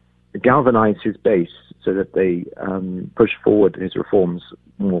galvanize his base so that they push forward his reforms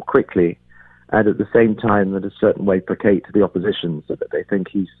more quickly, and at the same time, in a certain way, placate the opposition so that they think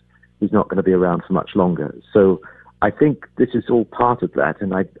he's not going to be around for much longer. So I think this is all part of that,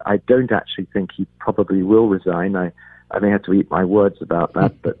 and I don't actually think he probably will resign. I may have to eat my words about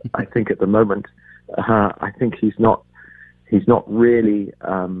that, but I think at the moment, I think he's not really,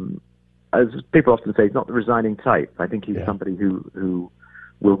 as people often say, he's not the resigning type. I think he's somebody who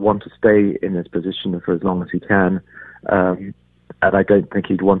will want to stay in this position for as long as he can, and I don't think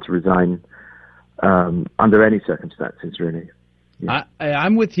he'd want to resign under any circumstances, really. Yeah.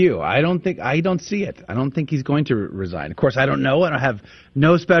 I'm with you. I don't see it. I don't think he's going to resign. Of course, I don't know. I don't have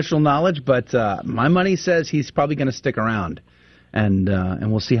no special knowledge, but my money says he's probably going to stick around, and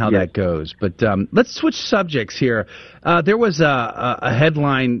we'll see how that goes. But let's switch subjects here. There was a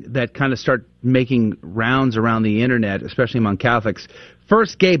headline that kind of started making rounds around the internet, especially among Catholics.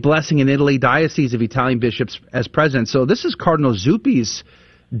 First gay blessing in Italy, Diocese of Italian bishops as president. So this is Cardinal Zuppi's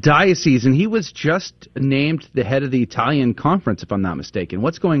diocese, and he was just named the head of the Italian conference, if I'm not mistaken.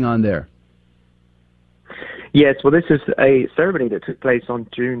 What's going on there? Yes, well, this is a ceremony that took place on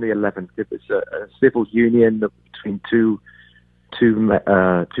June the 11th. It was a civil union between two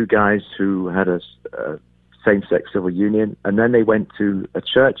guys who had a same-sex civil union, and then they went to a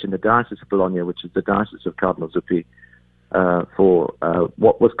church in the Diocese of Bologna, which is the Diocese of Cardinal Zuppi, for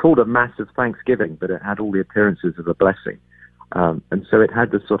what was called a Mass of Thanksgiving, but it had all the appearances of a blessing. And so it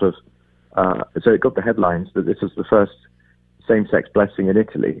had this sort of, so it got the headlines that this was the first same-sex blessing in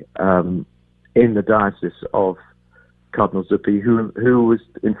Italy. in the diocese of Cardinal Zuppi who was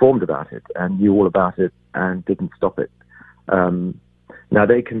informed about it and knew all about it and didn't stop it. Now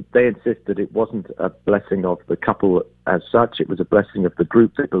they insist that it wasn't a blessing of the couple as such; it was a blessing of the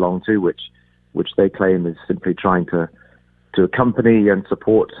group they belong to, which they claim is simply trying to accompany and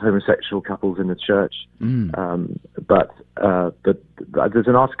support homosexual couples in the church. But there's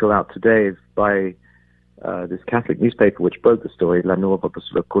an article out today by this Catholic newspaper which broke the story, La Nuova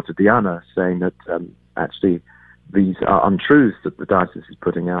Quotidiana, saying that actually these are untruths that the diocese is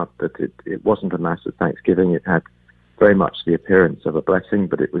putting out, that it wasn't a Mass of Thanksgiving. It had very much the appearance of a blessing,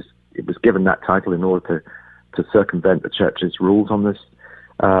 but it was given that title in order to circumvent the church's rules on this.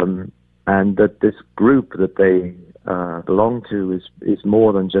 And that this group that they belong to is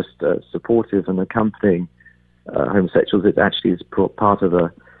more than just supportive and accompanying homosexuals. It actually is part of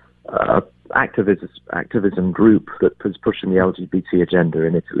a activism group that is pushing the LGBT agenda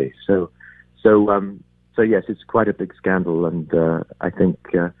in Italy. So yes, it's quite a big scandal, and I think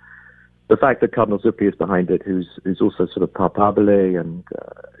the fact that Cardinal Zuppi is behind it, who's also sort of papabile and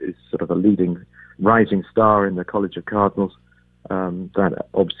is sort of a leading rising star in the College of Cardinals, that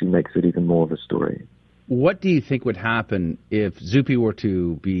obviously makes it even more of a story. What do you think would happen if Zuppi were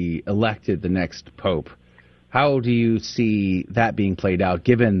to be elected the next pope? How do you see that being played out,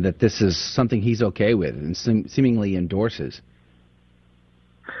 given that this is something he's okay with and seemingly endorses?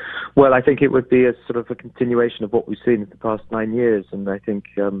 Well, I think it would be a sort of a continuation of what we've seen in the past 9 years, and I think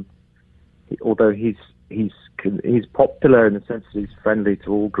although he's popular in the sense that he's friendly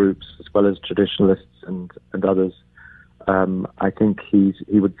to all groups as well as traditionalists and others, I think he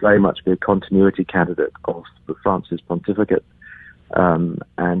would very much be a continuity candidate of the Francis pontificate.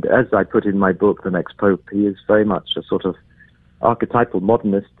 And as I put in my book, The Next Pope, he is very much a sort of archetypal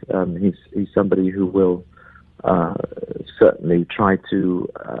modernist. He's somebody who will certainly try to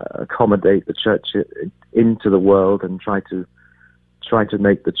accommodate the church into the world and try to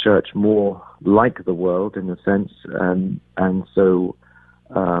make the church more like the world in a sense. And so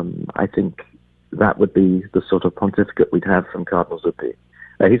I think that would be the sort of pontificate we'd have from Cardinal Zuppi.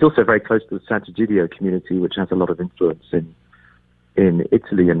 He's also very close to the Sant'Egidio community, which has a lot of influence in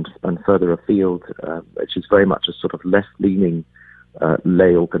Italy and further afield, which is very much a sort of left-leaning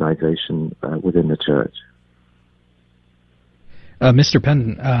lay organization within the church. Mr.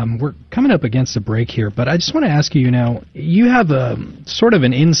 Penn, we're coming up against a break here, but I just want to ask you now, you have a sort of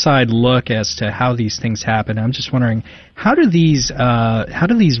an inside look as to how these things happen. I'm just wondering, how do these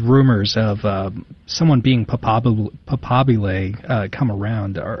rumors of someone being papabile come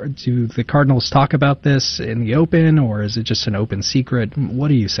around? Do the cardinals talk about this in the open, or is it just an open secret? What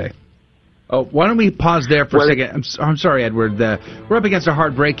do you say? Oh, why don't we pause there for a second? I'm sorry, Edward. We're up against a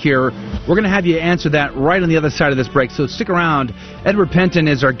hard break here. We're going to have you answer that right on the other side of this break, so stick around. Edward Penton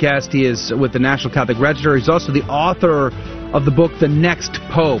is our guest. He is with the National Catholic Register. He's also the author of the book, The Next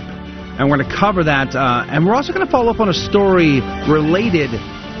Pope. And we're going to cover that. And we're also going to follow up on a story related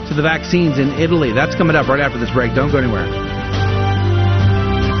to the vaccines in Italy. That's coming up right after this break. Don't go anywhere.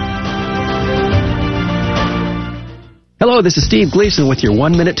 Hello, this is Steve Gleason with your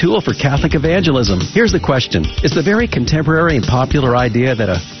one-minute tool for Catholic evangelism. Here's the question. Is the very contemporary and popular idea that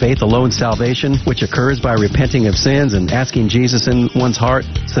a faith-alone salvation, which occurs by repenting of sins and asking Jesus in one's heart,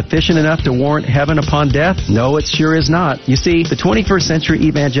 sufficient enough to warrant heaven upon death? No, it sure is not. You see, the 21st century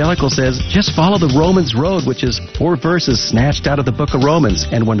evangelical says, just follow the Romans road, which is 4 verses snatched out of the book of Romans,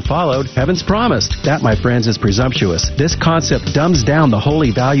 and when followed, heaven's promised. That, my friends, is presumptuous. This concept dumbs down the holy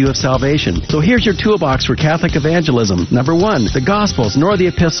value of salvation. So here's your toolbox for Catholic evangelism. Number 1, the Gospels, nor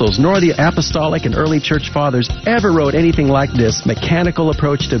the Epistles, nor the Apostolic and early Church Fathers ever wrote anything like this mechanical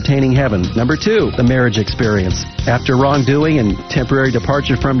approach to obtaining heaven. Number 2, the marriage experience. After wrongdoing and temporary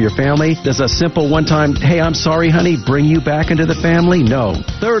departure from your family, does a simple one-time, hey, I'm sorry, honey, bring you back into the family? No.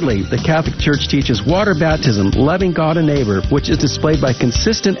 Thirdly, the Catholic Church teaches water baptism, loving God and neighbor, which is displayed by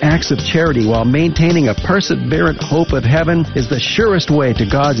consistent acts of charity while maintaining a perseverant hope of heaven, is the surest way to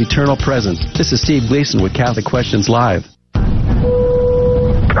God's eternal presence. This is Steve Gleason with Catholic Questions Live.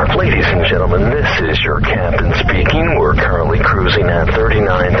 Ladies and gentlemen, this is your captain speaking. We're currently cruising at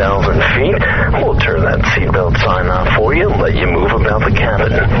 39,000 feet. We'll turn that seatbelt sign off for you and let you move about the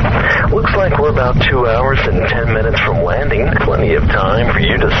cabin. Looks like we're about 2 hours and 10 minutes from landing. Plenty of time for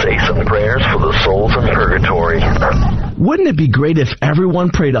you to say some prayers for the souls in purgatory. Wouldn't it be great if everyone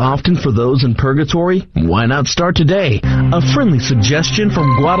prayed often for those in purgatory? Why not start today? A friendly suggestion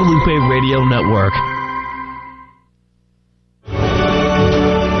from Guadalupe Radio Network.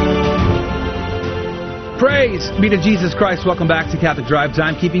 Praise be to Jesus Christ. Welcome back to Catholic Drive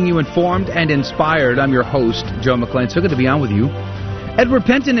Time, keeping you informed and inspired. I'm your host, Joe McClain. So good to be on with you. Edward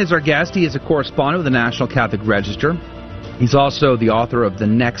Penton is our guest. He is a correspondent with the National Catholic Register. He's also the author of The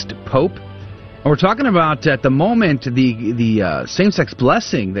Next Pope. And we're talking about, at the moment, the same-sex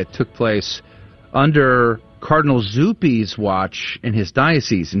blessing that took place under Cardinal Zuppi's watch in his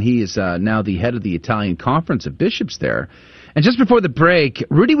diocese, and he is now the head of the Italian Conference of Bishops there. And just before the break,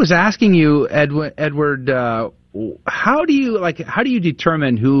 Rudy was asking you, Edward, how do you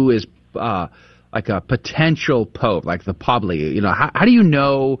determine who is like a potential pope, like the Pobli? You know, how do you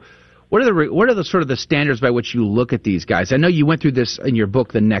know? What are the sort of the standards by which you look at these guys? I know you went through this in your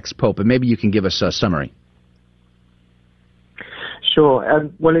book, The Next Pope, and maybe you can give us a summary. Sure.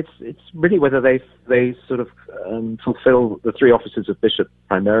 Well, it's really whether they sort of fulfill the three offices of bishop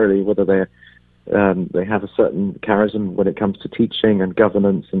primarily, whether they have a certain charism when it comes to teaching and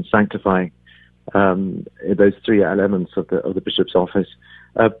governance and sanctifying, those three elements of the bishop's office.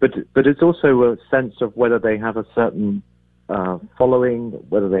 But it's also a sense of whether they have a certain following,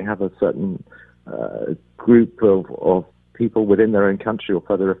 whether they have a certain group of people within their own country or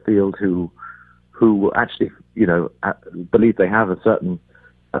further afield who actually, believe they have a certain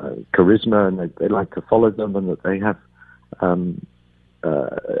charisma and they like to follow them, and that they have,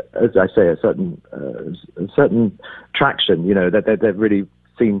 as I say, a certain traction. That they're really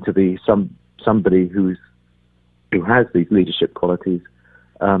seen to be somebody who has these leadership qualities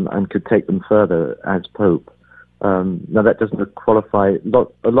and could take them further as Pope. Now, that doesn't qualify.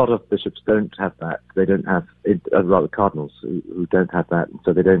 A lot of bishops don't have that. They don't have, rather cardinals who don't have that, and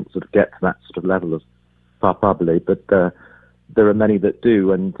so they don't sort of get to that sort of level of papabile. But there are many that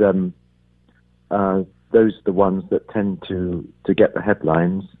do, and those are the ones that tend to get the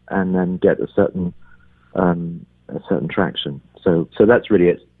headlines and then get a certain traction. So that's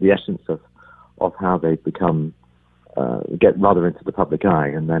really the essence of how they become get rather into the public eye,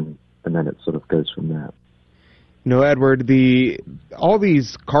 and then it sort of goes from there. Edward, all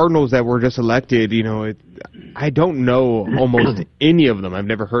these cardinals that were just elected, I don't know almost any of them. I've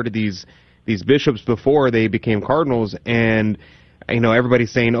never heard of these bishops before they became cardinals, and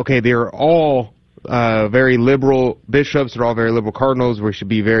everybody's saying, okay, they're all very liberal bishops, they're all very liberal cardinals, we should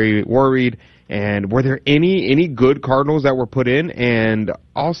be very worried. And were there any good cardinals that were put in? And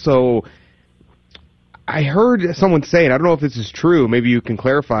also, I heard someone say, and I don't know if this is true, maybe you can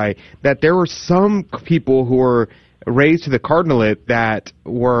clarify, that there were some people who were raised to the cardinalate that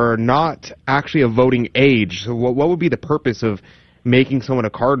were not actually of voting age. So what would be the purpose of making someone a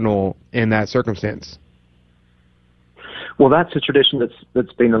cardinal in that circumstance? Well, that's a tradition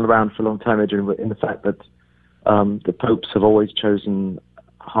that's been around for a long time, Adrian, in the fact that the popes have always chosen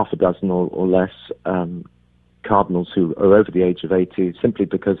half a dozen or less cardinals who are over the age of 80, simply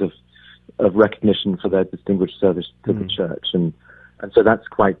because of recognition for their distinguished service to the church, and so that's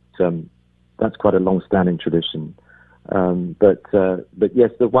quite a long-standing tradition. But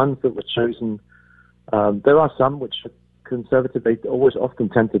yes, the ones that were chosen, there are some which are conservative. They often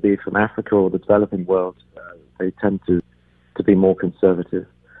tend to be from Africa or the developing world. They tend to be more conservative.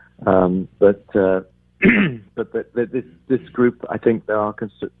 But this group, I think there are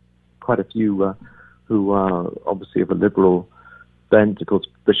quite a few who are obviously of a liberal bent. Of course,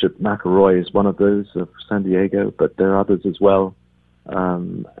 Bishop McElroy is one of those of San Diego, but there are others as well.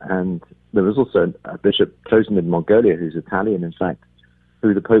 And there was also a bishop chosen in Mongolia who's Italian, in fact,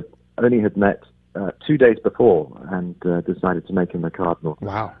 who the Pope only had met 2 days before and decided to make him a cardinal.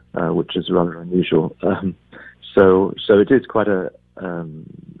 Wow. Which is rather unusual. So it is quite an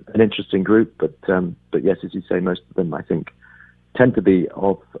interesting group, but yes, as you say, most of them, I think, tend to be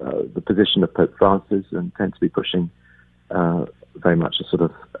of the position of Pope Francis and tend to be pushing very much a sort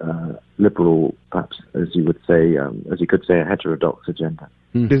of liberal, perhaps, as you could say, a heterodox agenda.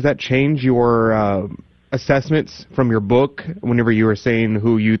 Does that change your assessments from your book whenever you were saying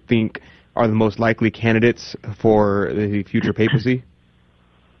who you think are the most likely candidates for the future papacy?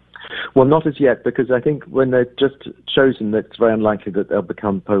 Well, not as yet, because I think when they're just chosen, it's very unlikely that they'll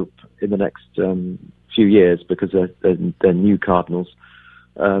become Pope in the next few years, because they're new cardinals.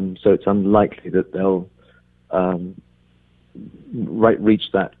 So it's unlikely that they'll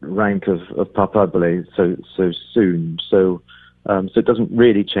reach that rank of papabile so soon. So it doesn't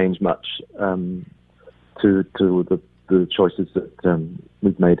really change much to the choices that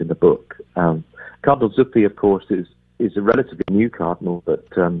we've made in the book. Cardinal Zuppi, of course, is a relatively new cardinal, but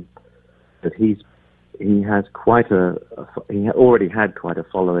he has he already had quite a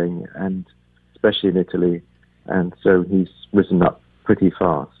following, and especially in Italy, and so he's risen up pretty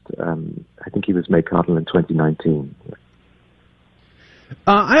fast. I think he was made cardinal in 2019.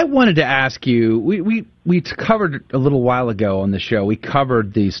 I wanted to ask you, we covered a little while ago on the show, we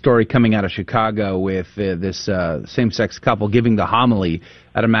covered the story coming out of Chicago with this same-sex couple giving the homily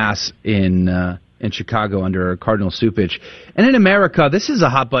at a mass in Chicago under Cardinal Cupich. And in America, this is a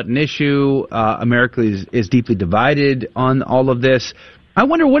hot-button issue. America is deeply divided on all of this. I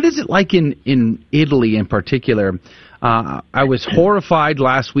wonder, what is it like in Italy in particular? I was horrified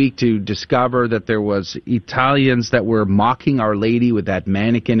last week to discover that there was Italians that were mocking Our Lady with that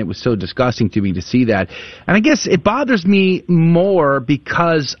mannequin. It was so disgusting to me to see that. And I guess it bothers me more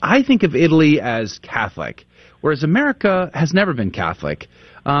because I think of Italy as Catholic, whereas America has never been Catholic.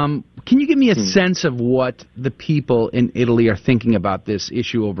 Can you give me a sense of what the people in Italy are thinking about this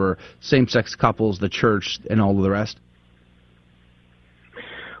issue over same-sex couples, the church, and all of the rest?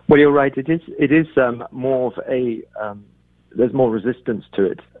 Well, you're right. It is more of a there's more resistance to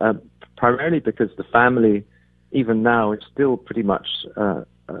it, primarily because the family, even now, is still pretty much a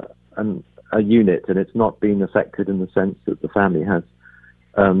unit, and it's not being affected in the sense that the family has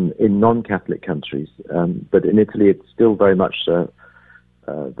in non-Catholic countries. But in Italy, it's still very much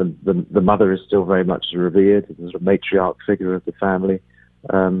the mother is still very much revered as a sort of matriarch figure of the family.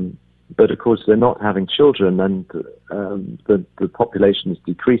 But of course, they're not having children, and the population is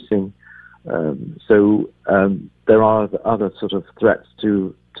decreasing. So there are other sort of threats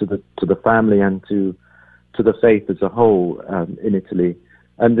to the family and to the faith as a whole in Italy.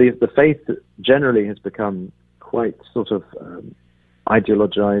 And the faith generally has become quite sort of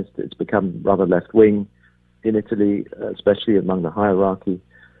ideologized. It's become rather left-wing in Italy, especially among the hierarchy,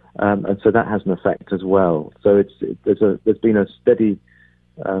 and so that has an effect as well. So there's been a steady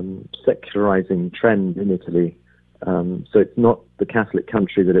secularizing trend in Italy. So it's not the Catholic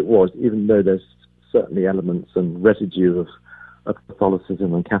country that it was, even though there's certainly elements and residue of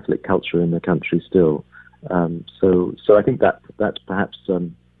Catholicism and Catholic culture in the country still. So I think that's perhaps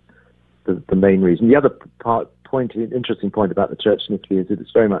the main reason. The other interesting point about the church in Italy is that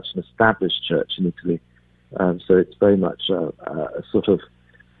it's very much an established church in Italy. So it's very much a sort of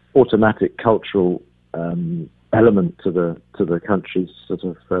automatic cultural element to the country's sort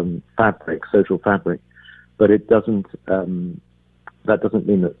of fabric, social fabric, but it doesn't. That doesn't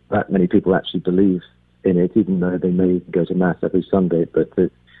mean that many people actually believe in it, even though they may go to mass every Sunday. But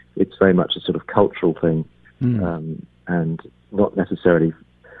it's very much a sort of cultural thing, and not necessarily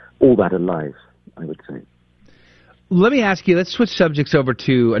all that alive, I would say. Let me ask you, let's switch subjects over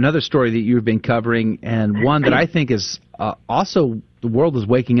to another story that you've been covering, and one that I think is also, the world is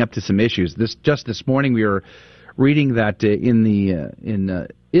waking up to some issues. Just this morning we were reading that in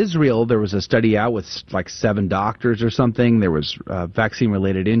Israel there was a study out with like 7 doctors or something. There was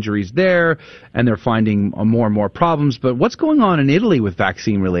vaccine-related injuries there, and they're finding more and more problems. But what's going on in Italy with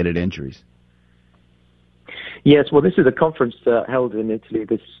vaccine-related injuries? Yes, well, this is a conference held in Italy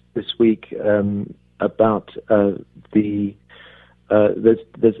this week about there's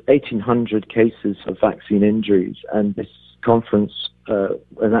 1,800 cases of vaccine injuries, and this conference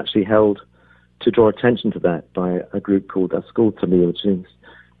was actually held to draw attention to that by a group called Ascoltami, which means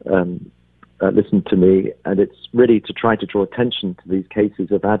listen to me, and it's really to try to draw attention to these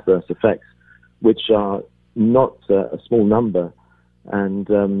cases of adverse effects, which are not a small number, and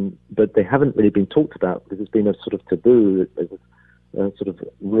but they haven't really been talked about because it's been a sort of taboo. There's a sort of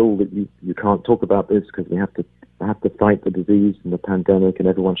rule that you can't talk about this because we have to fight the disease and the pandemic, and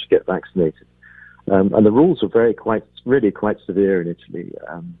everyone should get vaccinated. And the rules are really quite severe in Italy.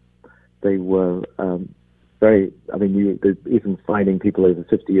 They were very. I mean, they're even fining people over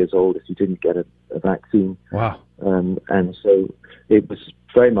 50 years old if you didn't get a vaccine. Wow. And so it was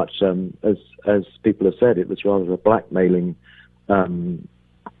very much, as people have said, it was rather a blackmailing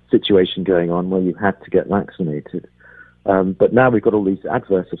situation going on where you had to get vaccinated. But now we've got all these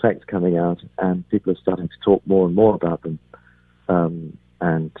adverse effects coming out, and people are starting to talk more and more about them,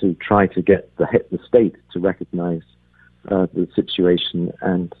 and to try to get the state to recognize the situation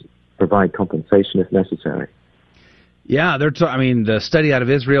and provide compensation if necessary. Yeah, the study out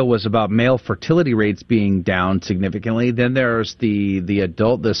of Israel was about male fertility rates being down significantly. Then there's the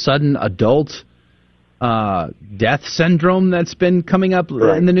sudden adult death syndrome that's been coming up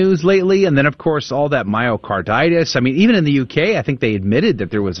in the news lately, and then of course all that myocarditis. I mean, even in the UK, I think they admitted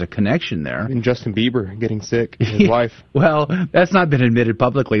that there was a connection there. And Justin Bieber getting sick, and his wife. Well, that's not been admitted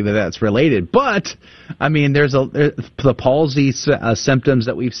publicly that's related, but I mean, there's the palsy symptoms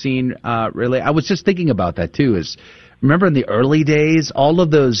that we've seen. Really, I was just thinking about that too. Remember in the early days, all of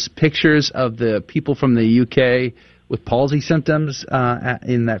those pictures of the people from the UK with palsy symptoms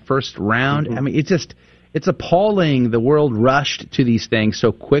in that first round? Mm-hmm. I mean, it's appalling. The world rushed to these things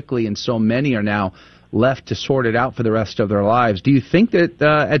so quickly, and so many are now left to sort it out for the rest of their lives. Do you think that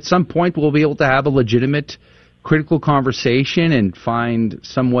at some point we'll be able to have a legitimate critical conversation and find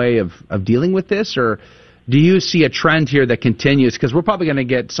some way of dealing with this? Or do you see a trend here that continues? Because we're probably going to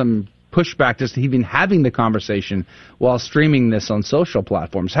get some pushback just even having the conversation while streaming this on social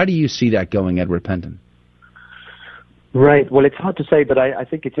platforms. How do you see that going, Edward Penton? Right. Well, it's hard to say, but I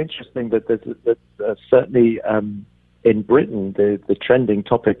think it's interesting that certainly in Britain, the trending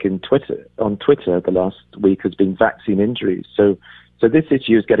topic on Twitter the last week has been vaccine injuries. So this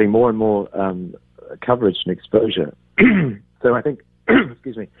issue is getting more and more coverage and exposure. So I think,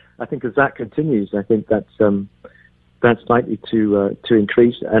 excuse me, I think as that continues, I think that's likely to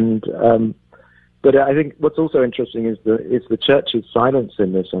increase. And but I think what's also interesting is the church's silence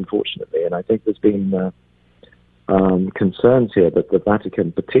in this, unfortunately. And I think there's been concerns here that the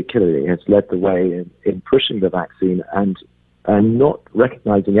Vatican particularly has led the way in pushing the vaccine and not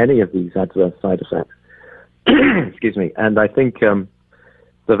recognizing any of these adverse side effects. Excuse me. And I think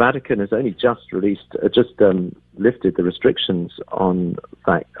the Vatican has only just lifted the restrictions on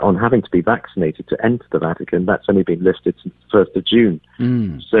having to be vaccinated to enter the Vatican. That's only been lifted since the 1st of June.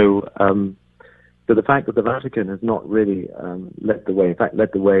 So the fact that the Vatican has not really led the way, in fact, led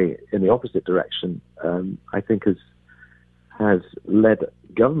the way in the opposite direction, I think has led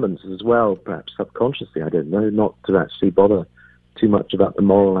governments as well, perhaps subconsciously, I don't know, not to actually bother too much about the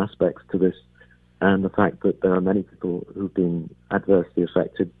moral aspects to this, and the fact that there are many people who've been adversely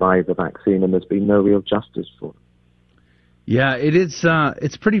affected by the vaccine, and there's been no real justice for them. Yeah, it is.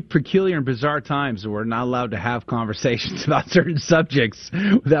 It's pretty peculiar and bizarre times where we're not allowed to have conversations about certain subjects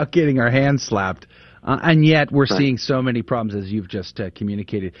without getting our hands slapped. And yet we're seeing so many problems, as you've just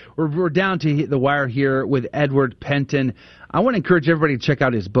communicated. We're down to the wire here with Edward Penton. I want to encourage everybody to check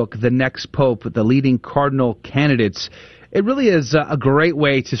out his book, The Next Pope, The Leading Cardinal Candidates. It really is a great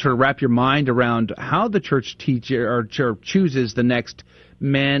way to sort of wrap your mind around how the church chooses the next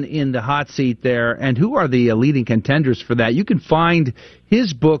man in the hot seat there, and who are the leading contenders for that. You can find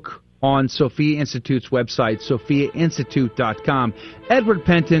his book on Sophia Institute's website, sophiainstitute.com. Edward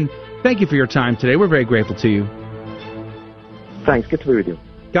Penton, thank you for your time today. We're very grateful to you. Thanks. Good to be with you.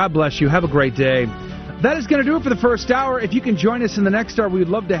 God bless you. Have a great day. That is going to do it for the first hour. If you can join us in the next hour, we would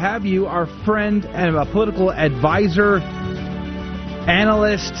love to have you. Our friend and a political advisor,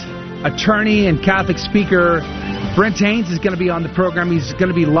 analyst, attorney, and Catholic speaker, Brent Haynes, is going to be on the program. He's going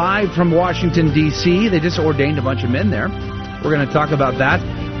to be live from Washington, D.C. They just ordained a bunch of men there. We're going to talk about that.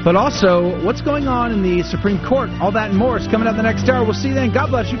 But also, what's going on in the Supreme Court? All that and more is coming up the next hour. We'll see you then. God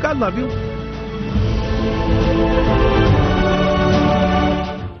bless you. God love you.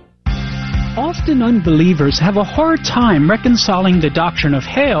 Often unbelievers have a hard time reconciling the doctrine of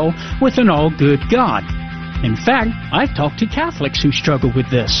hell with an all-good God. In fact, I've talked to Catholics who struggle with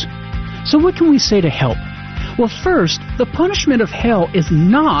this. So what can we say to help? Well, first, the punishment of hell is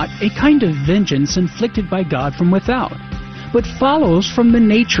not a kind of vengeance inflicted by God from without, but follows from the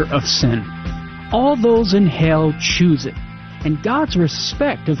nature of sin. All those in hell choose it, and God's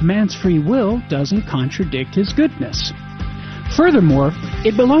respect of man's free will doesn't contradict his goodness. Furthermore,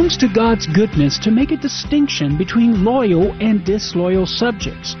 it belongs to God's goodness to make a distinction between loyal and disloyal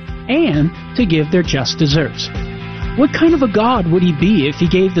subjects, and to give their just deserts. What kind of a God would he be if he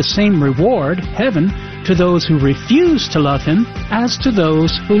gave the same reward, heaven, to those who refuse to love him as to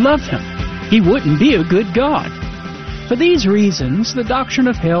those who love him? He wouldn't be a good God. For these reasons, the doctrine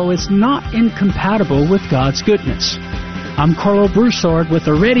of hell is not incompatible with God's goodness. I'm Carlo Broussard with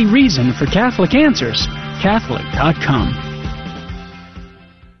a ready reason for Catholic Answers, Catholic.com.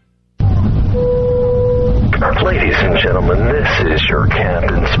 Ladies and gentlemen, this is your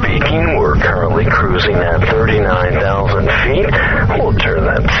captain speaking. We're currently cruising at 39,000 feet. We'll turn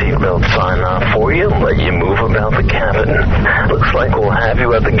that seatbelt sign off for you and let you move about the cabin. Looks like we'll have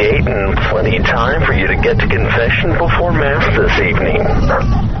you at the gate in plenty of time for you to get to confession before Mass this evening.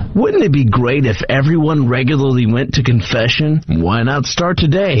 Wouldn't it be great if everyone regularly went to confession? Why not start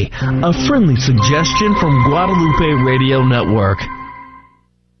today? A friendly suggestion from Guadalupe Radio Network.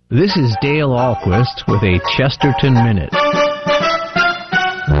 This is Dale Ahlquist with a Chesterton Minute.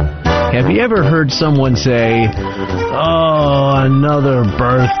 Have you ever heard someone say, "Oh, another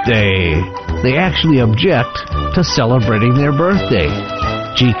birthday"? They actually object to celebrating their birthday.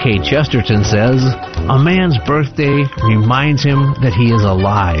 G.K. Chesterton says, "A man's birthday reminds him that he is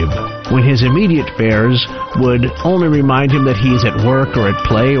alive, when his immediate affairs would only remind him that he is at work or at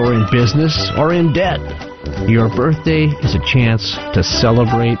play or in business or in debt." Your birthday is a chance to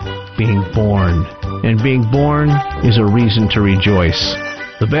celebrate being born, and being born is a reason to rejoice.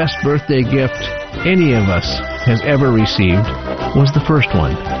 The best birthday gift any of us has ever received was the first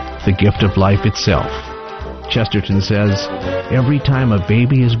one. the gift of life itself. Chesterton says, every time a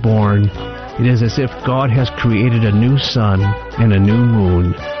baby is born, it is as if God has created a new sun and a new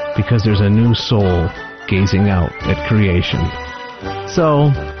moon because there's a new soul gazing out at creation. So,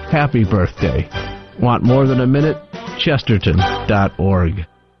 happy birthday. Want more than a minute? Chesterton.org.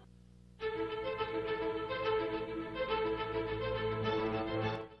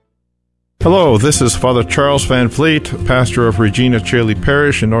 Hello, this is Father Charles Van Fleet, pastor of Regina Caeli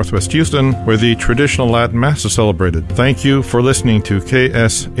Parish in Northwest Houston, where the traditional Latin Mass is celebrated. Thank you for listening to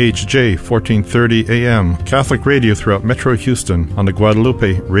KSHJ 1430 AM, Catholic radio throughout Metro Houston on the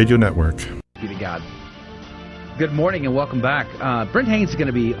Guadalupe Radio Network. Be to God. Good morning and welcome back. Brent Haynes is going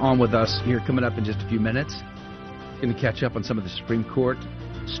to be on with us here coming up in just a few minutes. Going to catch up on some of the Supreme Court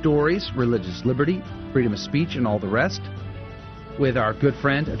stories, religious liberty, freedom of speech, and all the rest, with our good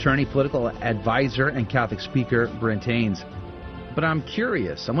friend, attorney, political advisor, and Catholic speaker, Brent Haynes. But I'm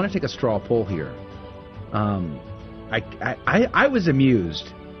curious. I want to take a straw poll here. I was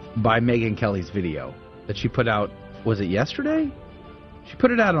amused by Megyn Kelly's video that she put out. Was it yesterday? She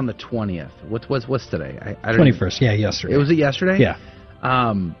put it out on the 20th. What's today? I don't 21st. Yeah, yesterday. Was it yesterday? Yeah.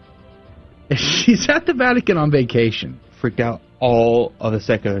 She's at the Vatican on vacation. Freaked out all of the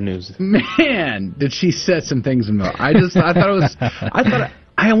secular news. Man, did she set some things in motion. I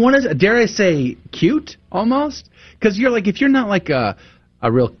wanted to, dare I say, cute almost? Because you're like, if you're not like a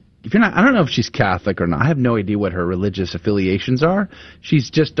real, if you're not, I don't know if she's Catholic or not. I have no idea what her religious affiliations are. She's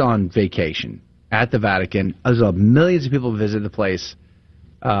just on vacation at the Vatican. There's millions of people visit the place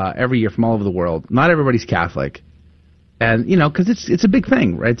every year from all over the world. Not everybody's Catholic. And, you know, because it's a big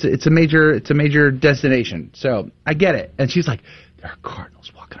thing, right? It's a major destination. So I get it. And she's like, there are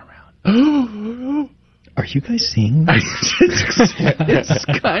cardinals walking around. Are you guys seeing this? It's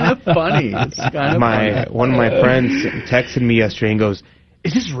kind of funny. It's kind of funny. One of my friends texted me yesterday and goes,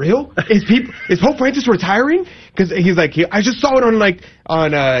 "Is this real? Is Pope Francis retiring?" Because he's like, I just saw it on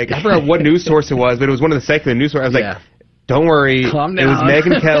I forgot what news source it was, but it was one of the secular news sources. I was like, don't worry, calm down. It was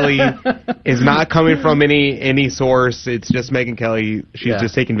Megyn Kelly. It's not coming from any source. It's just Megyn Kelly. She's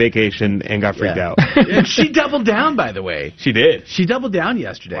just taking vacation and got freaked out. And she doubled down, by the way. She did. She doubled down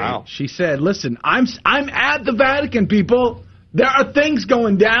yesterday. Wow. She said, "Listen, I'm at the Vatican, people. There are things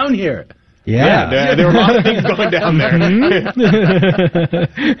going down here." Yeah, there were a lot of things going down there.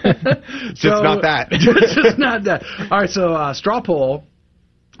 Just not that. Just not that. All right, so straw poll.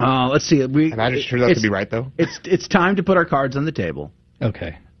 Let's see. And I just turned out to be right, though. It's time to put our cards on the table.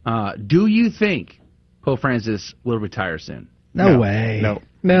 Okay. Do you think Pope Francis will retire soon? No way.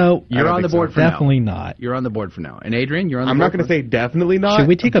 No. You're on the board for now. Definitely not. You're on the board for now. And Adrian, you're on the board. I'm not going to say definitely not. Should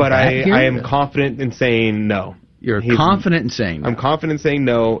we take a bet here? I am confident in saying no. You're confident in saying no. I'm confident in saying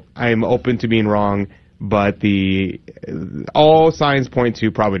no. I'm open to being wrong, but all signs point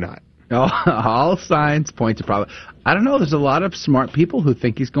to probably not. All signs point to probably. I don't know. There's a lot of smart people who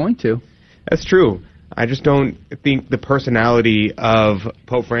think he's going to. That's true. I just don't think the personality of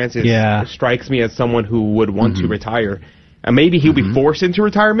Pope Francis strikes me as someone who would want to retire. And maybe he'll be forced into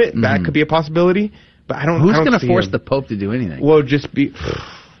retirement. That could be a possibility. But I don't. Who's going to force the Pope to do anything? Well, just be.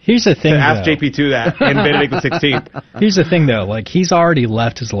 Here's the thing. Ask JP2 that and Benedict XVI. Here's the thing, though. Like, he's already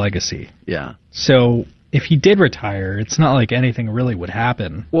left his legacy. Yeah. So if he did retire, it's not like anything really would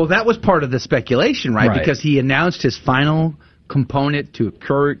happen. Well, that was part of the speculation, right? Because he announced his final component to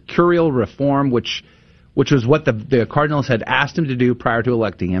curial reform, which was what the Cardinals had asked him to do prior to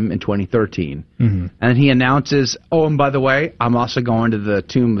electing him in 2013. Mm-hmm. And he announces, and by the way, I'm also going to the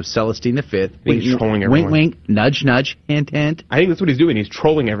tomb of Celestine V. He's trolling everyone. Wink, wink, nudge, nudge, hint, hint. I think that's what he's doing. He's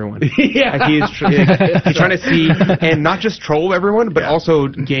trolling everyone. Yeah. Like he's trying to see, and not just troll everyone, but also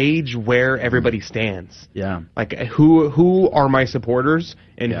gauge where everybody stands. Yeah. Like, who are my supporters,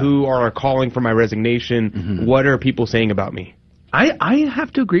 and who are calling for my resignation? Mm-hmm. What are people saying about me? I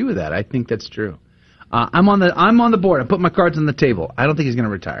have to agree with that. I think that's true. I'm on the board. I put my cards on the table. I don't think he's going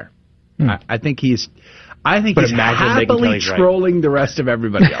to retire. I think he's happily trolling the rest of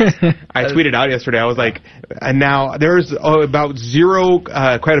everybody else. I tweeted out yesterday. I was like, and now there's about zero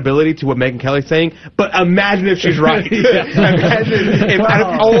credibility to what Megyn Kelly's saying. But imagine if she's right. Imagine if out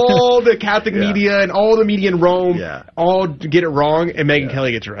of all the Catholic media and all the media in Rome all get it wrong, and Megyn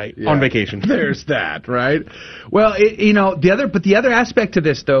Kelly gets it right on vacation. There's that, right? Well, the other aspect to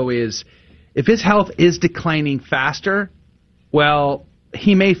this though is, if his health is declining faster, well,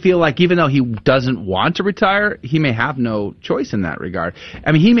 he may feel like even though he doesn't want to retire, he may have no choice in that regard.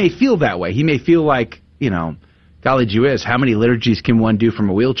 I mean, he may feel that way. He may feel like, golly gee whiz, how many liturgies can one do from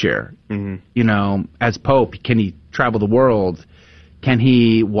a wheelchair? Mm-hmm. As Pope, can he travel the world? Can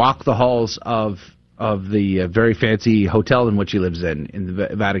he walk the halls of of the very fancy hotel in which he lives in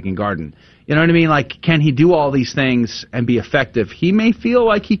the Vatican Garden. You know what I mean? Like, can he do all these things and be effective? He may feel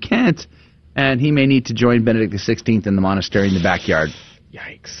like he can't, and he may need to join Benedict XVI in the monastery in the backyard.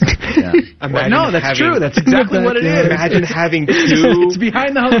 Yikes. Yeah. No, that's true. That's exactly what it is. Imagine having two... It's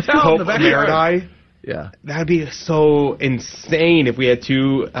behind the hotel in the backyard. Emeriti. Yeah. That would be so insane if we had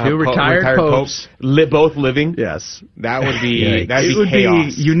two retired popes both living. Yes. That would be it would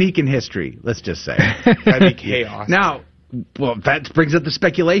chaos. Be unique in history, let's just say. That'd be chaos. Now, well, that brings up the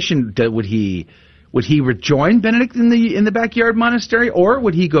speculation. Would he rejoin Benedict in the backyard monastery, or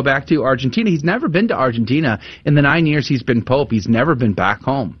would he go back to Argentina? He's never been to Argentina. In the 9 years he's been pope, he's never been back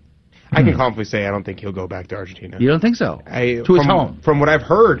home. I can confidently say I don't think he'll go back to Argentina. You don't think so? To his home? From what I've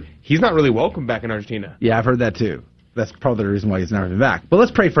heard, he's not really welcome back in Argentina. Yeah, I've heard that too. That's probably the reason why he's never been back. But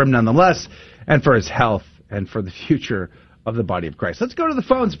let's pray for him nonetheless, and for his health, and for the future of the body of Christ. Let's go to the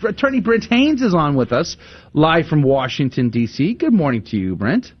phones. Attorney Brent Haynes is on with us, live from Washington, D.C. Good morning to you,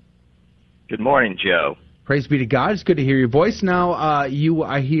 Brent. Good morning, Joe. Praise be to God. It's good to hear your voice. Now, I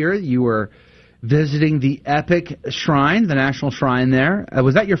hear you were visiting the Epic Shrine, the National Shrine there.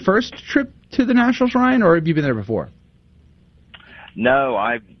 Was that your first trip to the National Shrine, or have you been there before? No,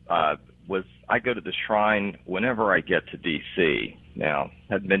 I go to the Shrine whenever I get to D.C. Now,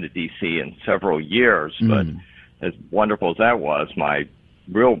 I haven't been to D.C. in several years, but as wonderful as that was, my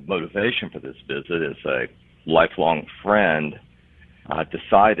real motivation for this visit is a lifelong friend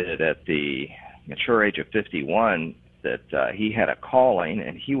decided at the mature age of 51 that he had a calling,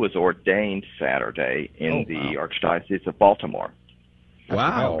 and he was ordained Saturday in the Archdiocese of Baltimore.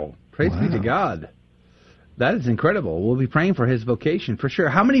 Wow. Praise be to God. That is incredible. We'll be praying for his vocation for sure.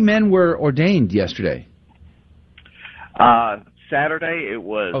 How many men were ordained yesterday? Saturday, it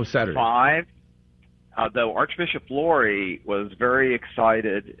was 5. Though Archbishop Lori was very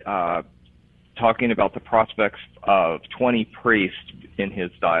excited talking about the prospects of 20 priests in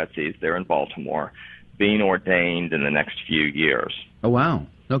his diocese there in Baltimore being ordained in the next few years. Oh, wow.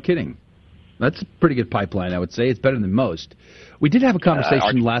 No kidding. That's a pretty good pipeline, I would say. It's better than most. We did have a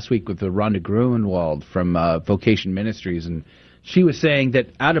conversation last week with Rhonda Gruenwald from Vocation Ministries, and she was saying that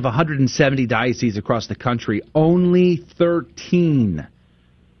out of 170 dioceses across the country, only 13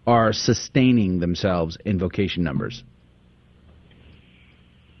 are sustaining themselves in vocation numbers.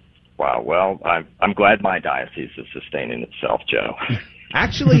 Wow. Well, I'm glad my diocese is sustaining itself, Joe.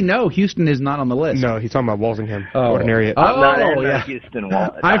 Actually, no, Houston is not on the list. No, he's talking about Walsingham. Ordinariate. I'm not in yeah. Houston.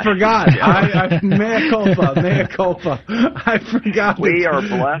 I forgot. Mea culpa. I forgot. We are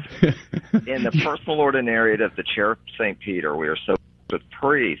blessed in the personal ordinariate of the Chair of St. Peter. We are so with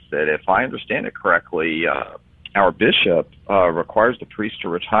priests that, if I understand it correctly, our bishop requires the priest to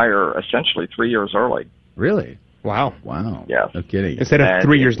retire essentially 3 years early. Really? Wow. Yeah. No kidding. Instead of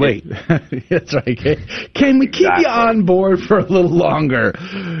 3 years late. That's right. Can we keep you on board for a little longer?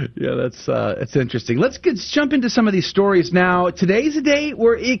 Yeah, that's interesting. Let's jump into some of these stories now. Today's a day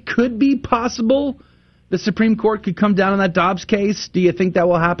where it could be possible the Supreme Court could come down on that Dobbs case. Do you think that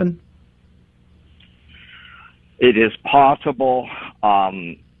will happen? It is possible.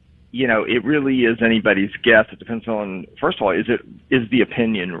 It really is anybody's guess. It depends on, first of all, is the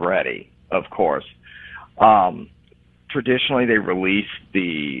opinion ready? Of course. Traditionally, they release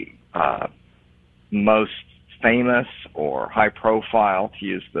the most famous or high-profile, to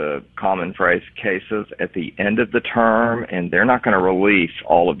use the common phrase, cases at the end of the term, and they're not going to release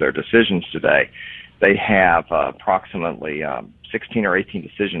all of their decisions today. They have approximately 16 or 18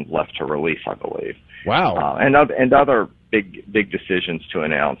 decisions left to release, I believe. Wow. And other big decisions to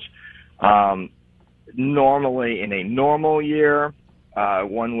announce. Normally, in a normal year,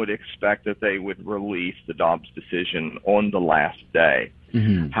 one would expect that they would release the Dobbs decision on the last day.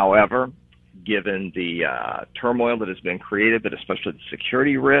 Mm-hmm. However, given the turmoil that has been created, but especially the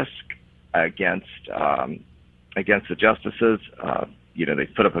security risk against the justices, they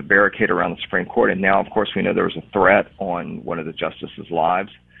put up a barricade around the Supreme Court, and now, of course, we know there was a threat on one of the justices'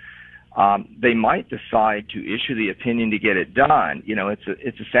 lives. They might decide to issue the opinion to get it done.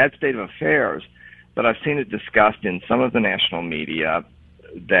 It's a sad state of affairs. But I've seen it discussed in some of the national media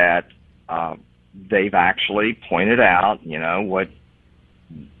that they've actually pointed out,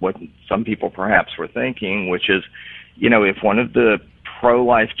 what some people perhaps were thinking, which is, if one of the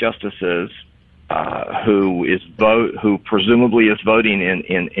pro-life justices who presumably is voting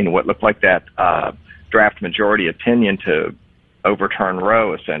in what looked like that draft majority opinion to overturn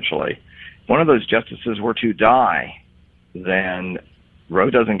Roe, essentially, if one of those justices were to die, then Roe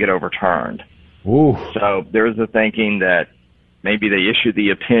doesn't get overturned. Ooh. So there's the thinking that maybe they issue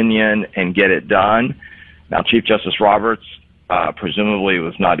the opinion and get it done. Now, Chief Justice Roberts Presumably,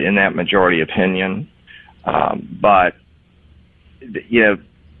 was not in that majority opinion, but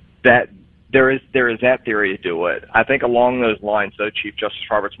that there is that theory to do it. I think along those lines, though, Chief Justice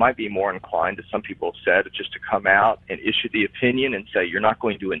Roberts might be more inclined, as some people have said, just to come out and issue the opinion and say, you're not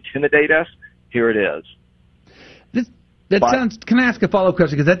going to intimidate us. Here it is. Can I ask a follow-up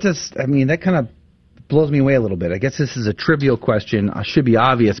question? Because that kind of blows me away a little bit. I guess this is a trivial question. Should be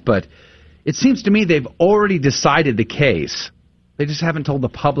obvious, but it seems to me they've already decided the case. They just haven't told the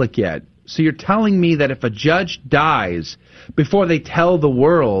public yet. So you're telling me that if a judge dies before they tell the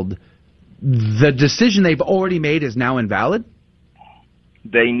world, the decision they've already made is now invalid?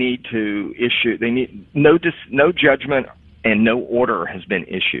 They need to issue. They need no judgment and no order has been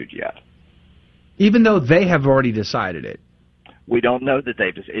issued yet. Even though they have already decided it. We don't know that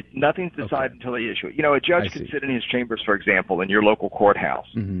they've decided. Nothing's decided until they issue it. A judge could sit in his chambers, for example, in your local courthouse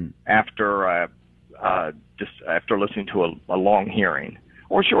after listening to a long hearing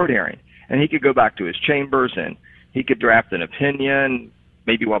or a short hearing, and he could go back to his chambers and he could draft an opinion,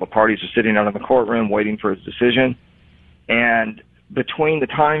 maybe while the parties are sitting out in the courtroom waiting for his decision. And between the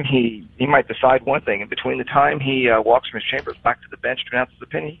time he might decide one thing, and between the time he walks from his chambers back to the bench to announce his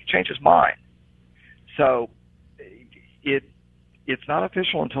opinion, he can change his mind. So it's not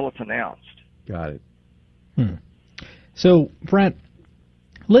official until it's announced. Got it. So, Brent,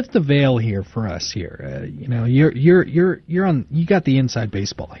 lift the veil here for us here. You're on. You got the inside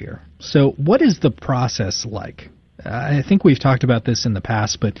baseball here. So, what is the process like? I think we've talked about this in the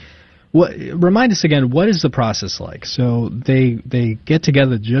past, but remind us again. What is the process like? So they get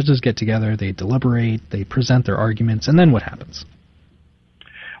together. The judges get together. They deliberate. They present their arguments, and then what happens?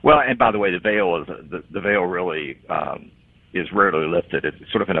 Well, and by the way, the veil really is rarely lifted.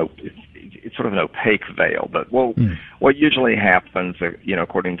 It's sort of an opaque veil. But what usually happens,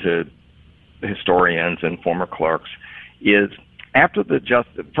 according to the historians and former clerks, is after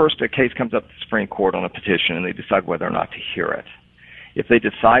first a case comes up to the Supreme Court on a petition, and they decide whether or not to hear it. If they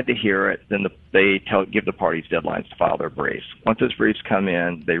decide to hear it, then they give the parties deadlines to file their briefs. Once those briefs come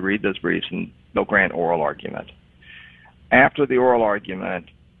in, they read those briefs, and they'll grant oral argument. After the oral argument,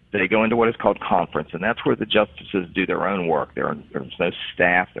 they go into what is called conference, and that's where the justices do their own work. There's no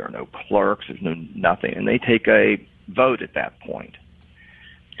staff, there are no clerks, there's nothing, and they take a vote at that point.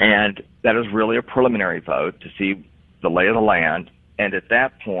 And that is really a preliminary vote to see the lay of the land, and at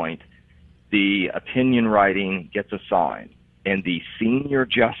that point, the opinion writing gets assigned, and the senior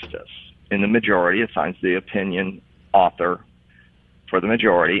justice in the majority assigns the opinion author for the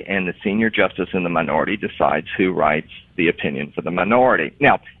majority, and the senior justice in the minority decides who writes the opinion for the minority.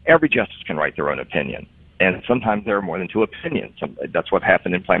 Now, every justice can write their own opinion, and sometimes there are more than two opinions. That's what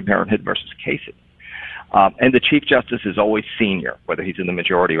happened in Planned Parenthood versus Casey. And the Chief Justice is always senior, whether he's in the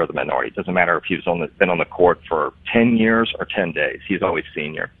majority or the minority. It doesn't matter if he's been on the court for 10 years or 10 days. He's always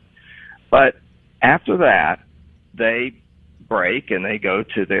senior. But after that, they break and they go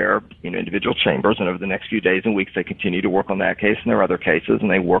to their individual chambers, and over the next few days and weeks they continue to work on that case and their other cases, and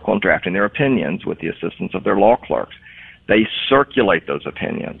they work on drafting their opinions with the assistance of their law clerks. They circulate those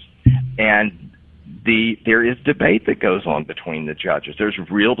opinions, and there is debate that goes on between the judges. There's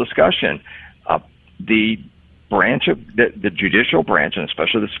real discussion. The judicial branch, and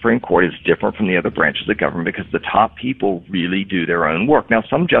especially the Supreme Court, is different from the other branches of government because the top people really do their own work. Now,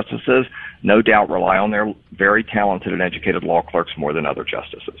 some justices, no doubt, rely on their very talented and educated law clerks more than other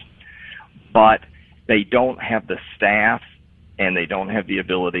justices. But they don't have the staff, and they don't have the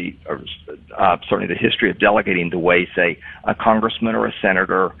ability, or certainly the history of delegating the way, say, a congressman or a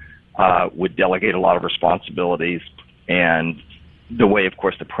senator would delegate a lot of responsibilities, and the way, of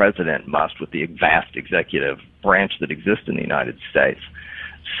course, the president must with the vast executive branch that exists in the United States.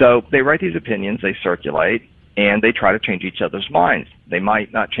 So they write these opinions, they circulate, and they try to change each other's minds. They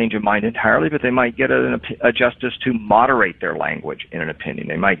might not change a mind entirely, but they might get a justice to moderate their language in an opinion.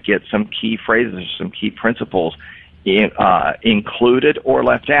 They might get some key phrases, some key principles included or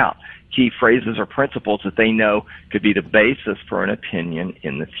left out. Key phrases or principles that they know could be the basis for an opinion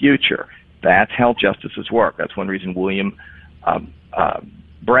in the future. That's how justices work. That's one reason William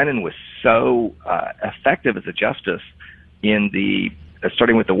Brennan was so effective as a justice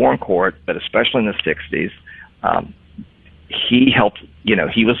starting with the Warren Court, but especially in the 60s. He helped,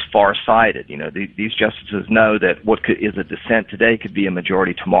 he was far-sighted. These justices know that what is a dissent today could be a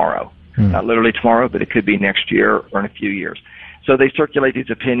majority tomorrow. Not literally tomorrow, but it could be next year or in a few years. So they circulate these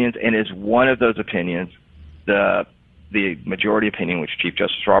opinions, and as one of those opinions, the majority opinion, which Chief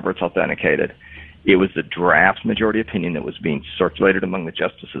Justice Roberts authenticated, it was the draft majority opinion that was being circulated among the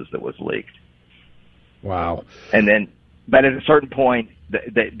justices that was leaked. Wow. And then, but at a certain point,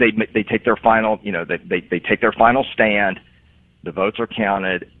 they take their final, they take their final stand, the votes are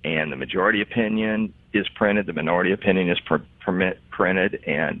counted, and the majority opinion is printed, the minority opinion is printed,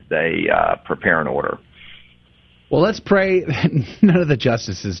 and they prepare an order. Well, let's pray that none of the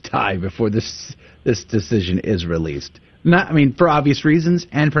justices die before this decision is released. For obvious reasons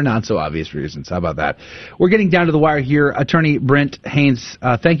and for not so obvious reasons. How about that? We're getting down to the wire here. Attorney Brent Haynes,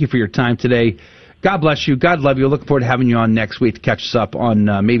 thank you for your time today. God bless you. God love you. Looking forward to having you on next week to catch us up on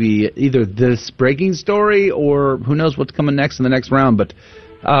maybe either this breaking story or who knows what's coming next in the next round. But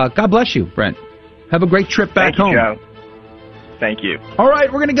God bless you, Brent. Have a great trip back home. Thank you, Joe. Thank you. All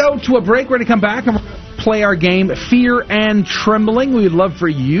right, we're going to go to a break. We're going to come back and play our game, Fear and Trembling. We would love for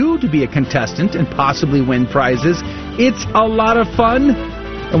you to be a contestant and possibly win prizes. It's a lot of fun,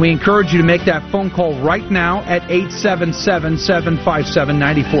 and we encourage you to make that phone call right now at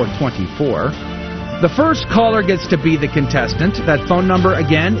 877-757-9424. The first caller gets to be the contestant. That phone number,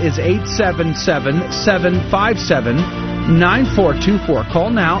 again, is 877-757-9424. Call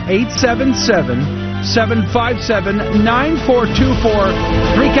now, 877-757-9424.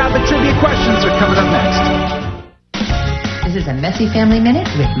 3 Catholic Trivia questions are coming up next. This is a Messy Family Minute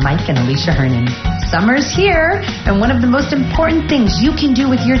with Mike and Alicia Hernan. Summer's here, and one of the most important things you can do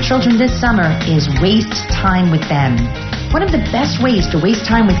with your children this summer is waste time with them. One of the best ways to waste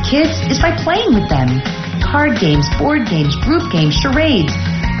time with kids is by playing with them. Card games, board games, group games, charades.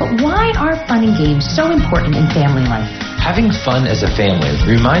 But why are fun and games so important in family life? Having fun as a family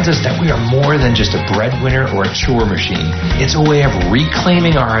reminds us that we are more than just a breadwinner or a chore machine. It's a way of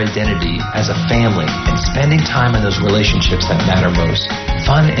reclaiming our identity as a family and spending time in those relationships that matter most.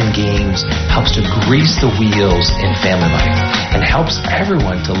 Fun and games helps to grease the wheels in family life and helps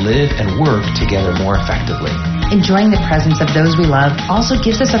everyone to live and work together more effectively. Enjoying the presence of those we love also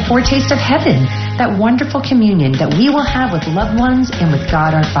gives us a foretaste of heaven, that wonderful communion that we will have with loved ones and with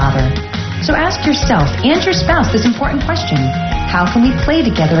God our Father. So ask yourself and your spouse this important question: how can we play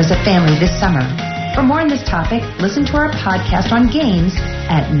together as a family this summer? For more on this topic, listen to our podcast on games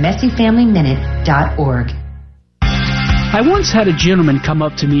at messyfamilyminute.org. I once had a gentleman come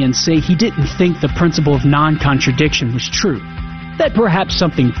up to me and say he didn't think the principle of non-contradiction was true. That perhaps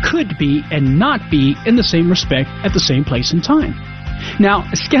something could be and not be in the same respect at the same place and time. Now,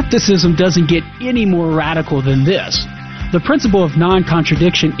 skepticism doesn't get any more radical than this. The principle of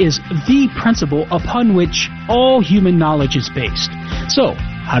non-contradiction is the principle upon which all human knowledge is based. So,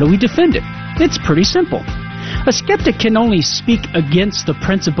 how do we defend it? It's pretty simple. A skeptic can only speak against the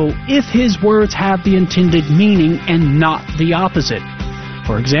principle if his words have the intended meaning and not the opposite.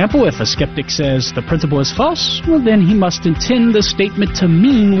 For example, if a skeptic says the principle is false, well, then he must intend the statement to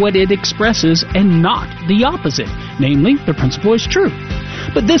mean what it expresses and not the opposite, namely, the principle is true.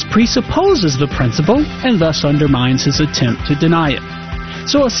 But this presupposes the principle and thus undermines his attempt to deny it.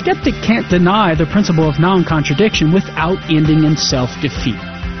 So a skeptic can't deny the principle of non-contradiction without ending in self-defeat.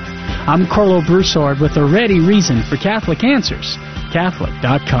 I'm Carlo Broussard with a ready reason for Catholic Answers,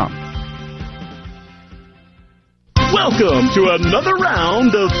 Catholic.com. Welcome to another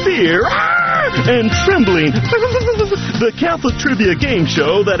round of Fear and Trembling, the Catholic Trivia game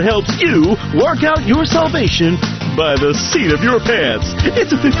show that helps you work out your salvation by the seat of your pants.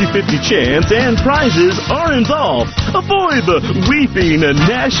 It's a 50-50 chance and prizes are involved. Avoid the weeping and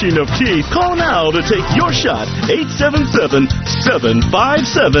gnashing of teeth. Call now to take your shot,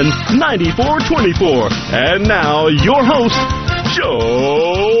 877-757-9424. And now, your host,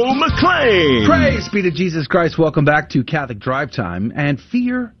 Joe McClain. Praise be to Jesus Christ. Welcome back to Catholic Drive Time and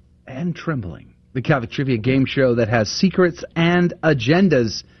Fear and Trembling, the Catholic Trivia game show that has secrets and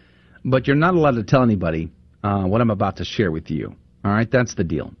agendas, but you're not allowed to tell anybody what I'm about to share with you. All right, that's the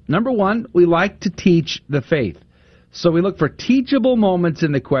deal. Number one, we like to teach the faith. So we look for teachable moments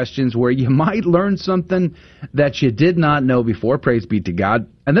in the questions where you might learn something that you did not know before. Praise be to God.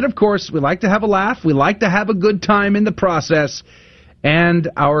 And then, of course, we like to have a laugh. We like to have a good time in the process. And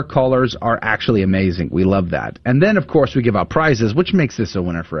our callers are actually amazing. We love that. And then, of course, we give out prizes, which makes this a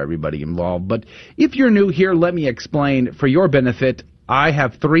winner for everybody involved. But if you're new here, let me explain. For your benefit, I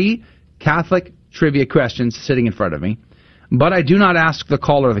have 3 Catholic trivia questions sitting in front of me. But I do not ask the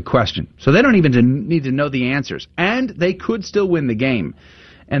caller the question. So they don't even need to know the answers. And they could still win the game.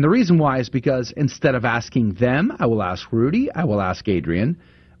 And the reason why is because instead of asking them, I will ask Rudy, I will ask Adrian,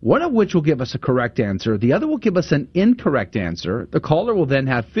 one of which will give us a correct answer. The other will give us an incorrect answer. The caller will then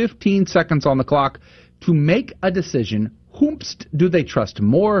have 15 seconds on the clock to make a decision. Whomst do they trust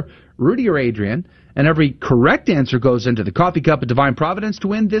more, Rudy or Adrian? And every correct answer goes into the coffee cup of Divine Providence to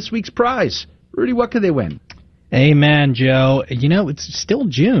win this week's prize. Rudy, what could they win? Amen, Joe. It's still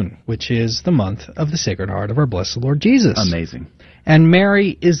June, which is the month of the Sacred Heart of our Blessed Lord Jesus. Amazing. And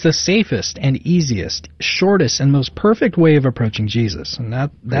Mary is the safest and easiest, shortest, and most perfect way of approaching Jesus. And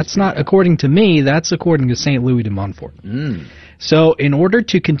that's not according to me, that's according to St. Louis de Montfort. So in order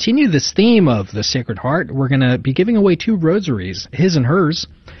to continue this theme of the Sacred Heart, we're going to be giving away 2 rosaries, his and hers,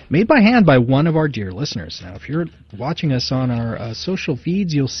 made by hand by one of our dear listeners. Now, if you're watching us on our social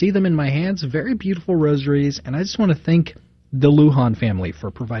feeds, you'll see them in my hands, very beautiful rosaries, and I just want to thank the Lujan family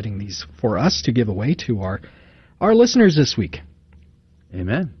for providing these for us to give away to our listeners this week.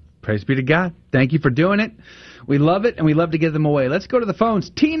 Amen. Praise be to God. Thank you for doing it. We love it, and we love to give them away. Let's go to the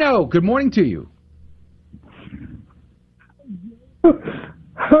phones. Tino, good morning to you.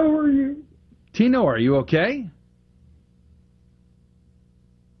 How are you? Tino, are you okay?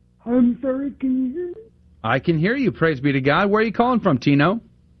 I'm sorry, can you hear me? I can hear you. Praise be to God. Where are you calling from, Tino?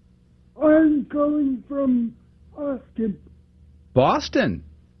 I'm calling from Austin. Boston.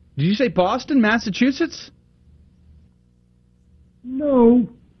 Did you say Boston, Massachusetts? No,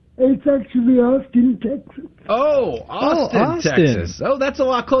 it's actually Austin, Texas. Oh, Austin, Texas. Oh, that's a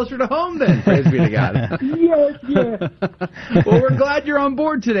lot closer to home then, praise be to God. Yes. Well, we're glad you're on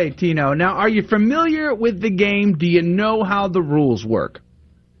board today, Tino. Now, are you familiar with the game? Do you know how the rules work?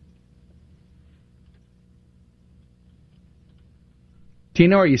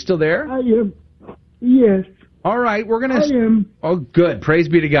 Tino, are you still there? I am. Yes. All right, we're going to... I am. Oh, good. Praise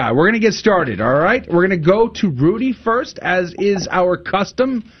be to God. We're going to get started, all right? We're going to go to Rudy first, as is our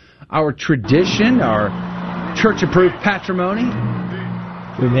custom, our tradition, our church-approved patrimony.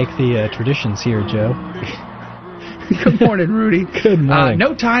 We make the traditions here, Joe. Good morning, Rudy. Good morning.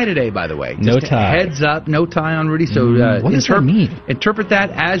 No tie today, by the way. No Just tie. Heads up, no tie on Rudy. So what does that mean? Interpret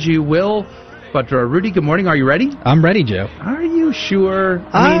that as you will. But Rudy, good morning. Are you ready? I'm ready, Joe. Are you sure?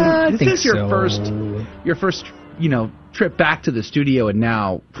 I mean, think this is your so. first, trip back to the studio, and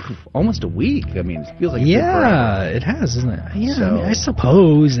now almost a week. I mean, it feels like it has, isn't it? Yeah, So- I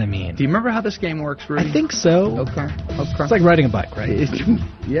suppose. Do you remember how this game works, Rudy? I think so. Okay. It's like riding a bike, right?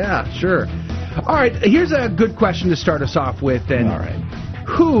 Yeah, sure. All right, here's a good question to start us off with. Then, All right.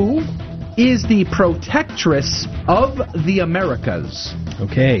 Who is the protectress of the Americas?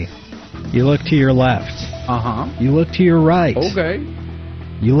 Okay. You look to your left. You look to your right. Okay.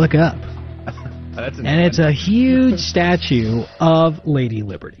 You look up. That's And it's a huge statue of Lady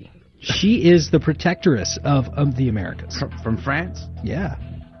Liberty. She is the protectress of the Americas. From France? Yeah.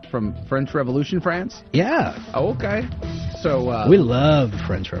 From French Revolution, France? Yeah. Oh, okay. So We love the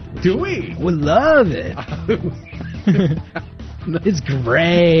French Revolution. do we? We love it. It's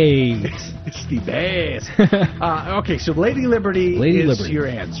great. It's the best. Okay, so Lady Liberty is your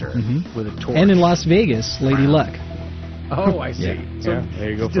answer with a torch. And in Las Vegas, Lady Luck. Oh, I see. Yeah. So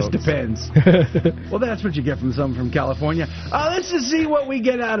there you go, it just folks. depends. Well, that's what you get from someone from California. Let's just see what we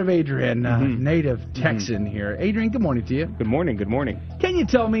get out of Adrian, native Texan here. Adrian, good morning to you. Good morning, good morning. Can you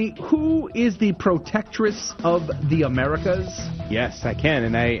tell me who is the protectress of the Americas? Yes, I can,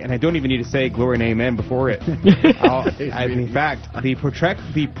 and I don't even need to say glory and amen before it. In fact, the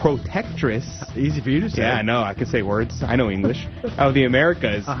protectress... Easy for you to say. Yeah, I know, I can say words. I know English. Of the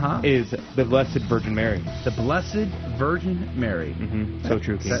Americas is the Blessed Virgin Mary. The Blessed Virgin Mary. So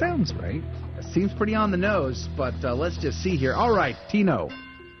true, King. Sounds right. Seems pretty on the nose, but let's just see here. All right, Tino.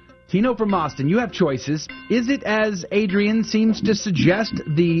 Tino from Austin, you have choices. Is it, as Adrian seems to suggest,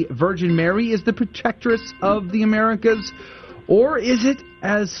 the Virgin Mary is the protectress of the Americas? Or is it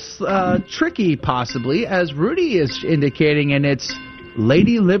as tricky, possibly, as Rudy is indicating, and it's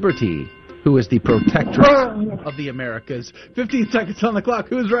Lady Liberty who is the protectress of the Americas? 15 seconds on the clock.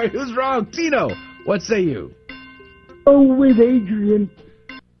 Who's right? Who's wrong? Tino, what say you? Oh, with Adrian.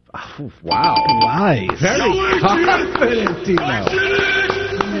 Oh, wow. Nice. Very confident, Tino.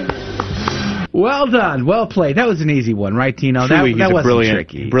 Well done. Well played. That was an easy one, right, Tino? Truly, that he's a wasn't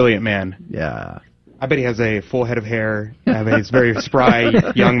tricky. brilliant man. Yeah. I bet he has a full head of hair. I bet he's a very spry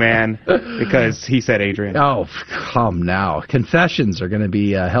young man because he said Adrian. Oh, come now. Confessions are going to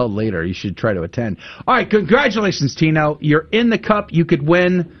be held later. You should try to attend. All right, congratulations, Tino. You're in the cup. You could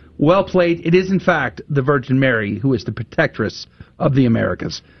win. Well played. It is, in fact, the Virgin Mary who is the protectress of the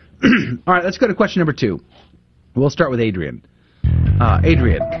Americas. All right, let's go to question number 2. We'll start with Adrian.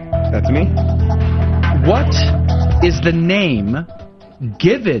 Adrian. That's me. What is the name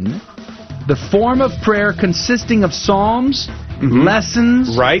given the form of prayer consisting of psalms,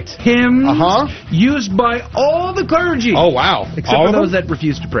 lessons, hymns, used by all the clergy? Oh, wow. Except all for of those them? that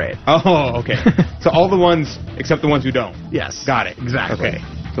refuse to pray it. Oh, okay. So all the ones except the ones who don't. Yes. Got it. Exactly. Okay.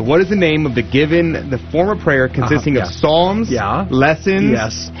 So what is the name of the form of prayer consisting of psalms,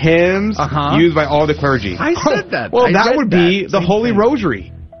 lessons, hymns, used by all the clergy? I said that. Well, I that read would be that. the Same Holy thing.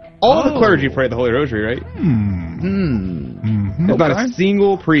 Rosary. All the clergy pray the Holy Rosary, right? There's not a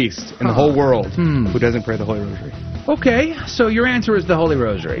single priest in the whole world who doesn't pray the Holy Rosary. Okay, so your answer is the Holy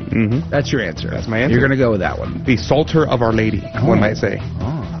Rosary. Mm-hmm. That's your answer. That's my answer. You're going to go with that one. The Psalter of Our Lady, one might say.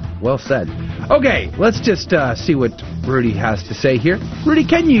 Oh, well said. Okay, let's just see what Rudy has to say here. Rudy,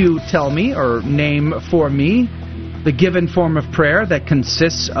 can you tell me or name for me the given form of prayer that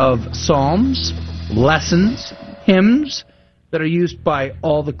consists of psalms, lessons, hymns that are used by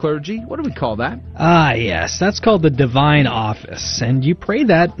all the clergy? What do we call that? Yes, that's called the Divine Office, and you pray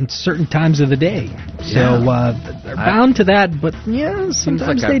that at certain times of the day. So they're bound to that, but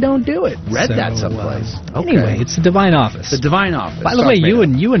sometimes they don't do it. Read that someplace. Anyway, it's the Divine Office. The Divine Office. By the way, you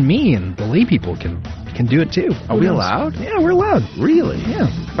and me and the lay people can do it too. Are we allowed? Yeah, we're allowed. Really? Yeah.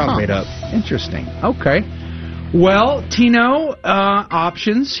 Sounds made up. Interesting. Okay. Well, Tino,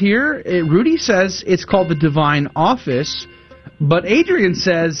 options here. Rudy says it's called the Divine Office, but Adrian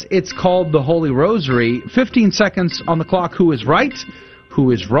says it's called the Holy Rosary. 15 seconds on the clock. Who is right?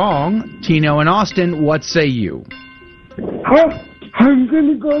 Who is wrong? Tino and Austin, what say you? I'm going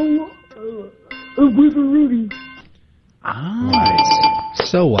to go with Rudy.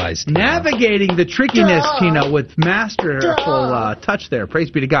 So wise. Tino. Navigating the trickiness, Tino, with masterful touch there. Praise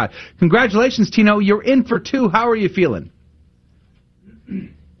be to God. Congratulations, Tino. You're in for 2. How are you feeling?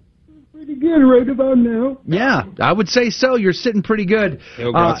 Pretty good right about now. Yeah, I would say so. You're sitting pretty good.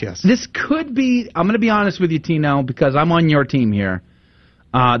 This could be, I'm going to be honest with you, Tino, because I'm on your team here.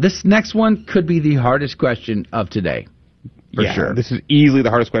 This next one could be the hardest question of today. For sure. This is easily the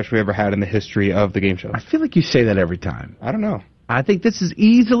hardest question we ever had in the history of the game show. I feel like you say that every time. I don't know. I think this is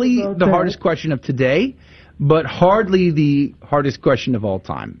easily the hardest question of today, but hardly the hardest question of all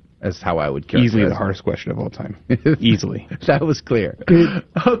time, is how I would characterize it. Easily the hardest question of all time. Easily. That was clear.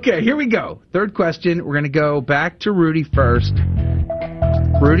 Okay, here we go. Third question. We're going to go back to Rudy first.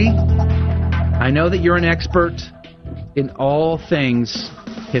 Rudy, I know that you're an expert in all things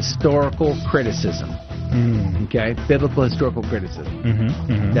historical criticism. Okay? Biblical historical criticism.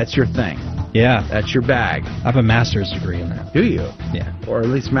 That's your thing. Yeah. That's your bag. I have a master's degree in that. Do you? Yeah. Or at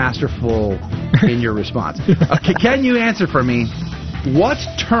least masterful in your response. Okay, can you answer for me? What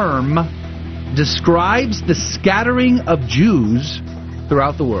term describes the scattering of Jews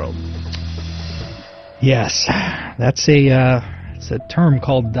throughout the world? Yes. That's it's a term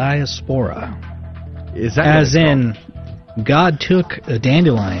called diaspora. Is that as in God took a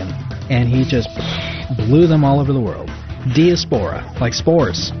dandelion and he just blew them all over the world. Diaspora, like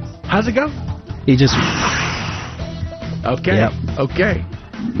spores. How's it go? He just... Okay. Yep. Okay.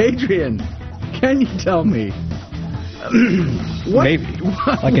 Adrian, can you tell me... Maybe.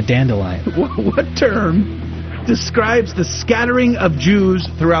 Like a dandelion. What term describes the scattering of Jews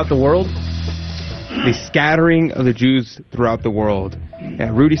throughout the world? The scattering of the Jews throughout the world.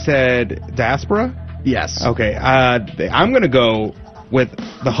 Yeah, Rudy said diaspora? Yes. Okay. I'm going to go with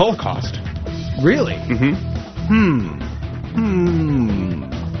the Holocaust. Really?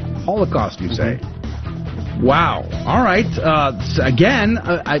 Holocaust, you say? Wow. All right. Again,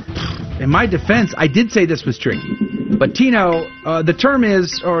 in my defense, I did say this was tricky. But, Tino, the term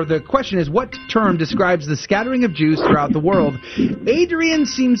is, or the question is, what term describes the scattering of Jews throughout the world? Adrian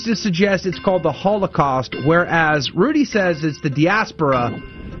seems to suggest it's called the Holocaust, whereas Rudy says it's the diaspora.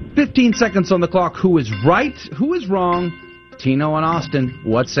 15 seconds on the clock. Who is right? Who is wrong? Tino and Austin,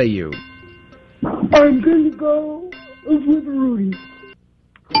 what say you? I'm going to go with Rudy.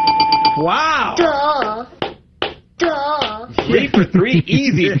 Wow. Duh. 3 for 3,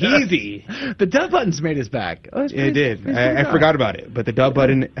 easy peasy. The dub button's made us back. It did. I forgot about it, but the dub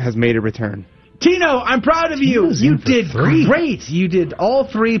button has made a return. Tino, I'm proud of you. You did great. You did all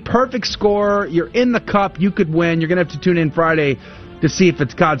 3. Perfect score. You're in the cup. You could win. You're going to have to tune in Friday to see if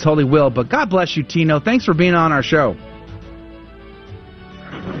it's God's holy will. But God bless you, Tino. Thanks for being on our show.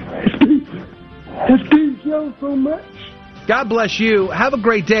 Thank you so much. God bless you. Have a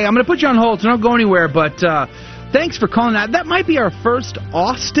great day. I'm going to put you on hold, so don't go anywhere. But thanks for calling out. That might be our first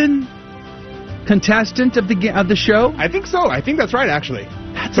Austin contestant of the show. I think so. I think that's right, actually.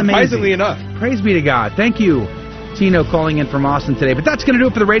 That's surprisingly amazing. enough. Praise be to God. Thank you, Tino, calling in from Austin today. But that's going to do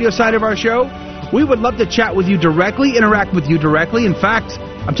it for the radio side of our show. We would love to chat with you directly, interact with you directly. In fact,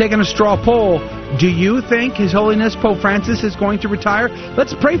 I'm taking a straw poll. Do you think His Holiness Pope Francis is going to retire?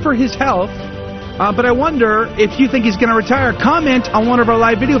 Let's pray for his health. But I wonder if you think he's going to retire. Comment on one of our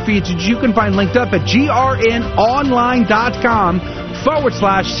live video feeds that you can find linked up at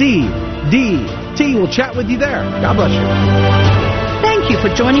grnonline.com/CDT. We'll chat with you there. God bless you. Thank you for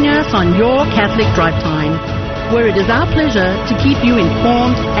joining us on Your Catholic Drive Time, where it is our pleasure to keep you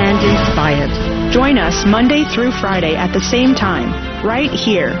informed and inspired. Join us Monday through Friday at the same time, right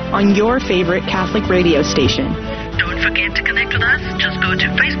here on your favorite Catholic radio station. Don't Don't forget to connect with us. Just go to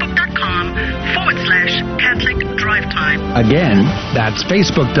facebook.com/Catholic Drive Time. Again, that's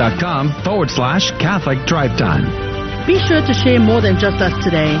facebook.com/Catholic Drive Time. Be sure to share more than just us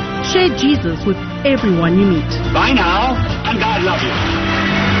today. Share Jesus with everyone you meet. Bye now, and God love you.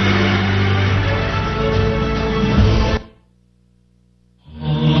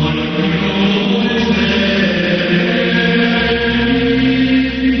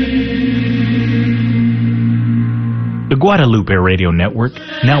 The Guadalupe Radio Network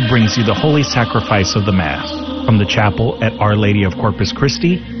now brings you the Holy Sacrifice of the Mass from the chapel at Our Lady of Corpus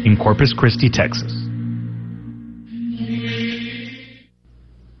Christi in Corpus Christi, Texas.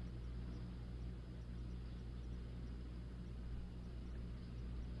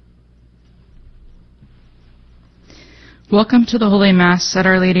 Welcome to the Holy Mass at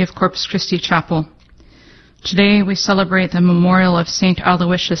Our Lady of Corpus Christi Chapel. Today we celebrate the memorial of St.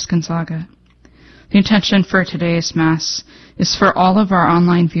 Aloysius Gonzaga. The intention for today's Mass is for all of our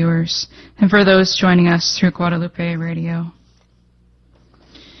online viewers and for those joining us through Guadalupe Radio.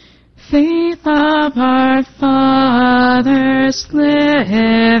 Faith of our fathers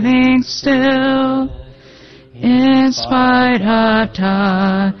living still, in spite of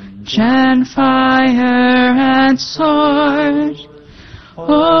touch and fire and sword.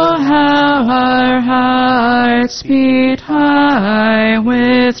 Oh, how our hearts beat high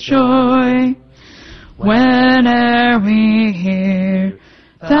with joy whene'er we hear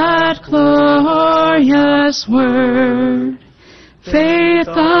that glorious word. Faith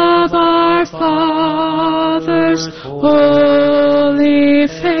of our fathers, holy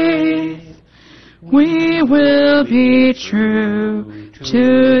faith, we will be true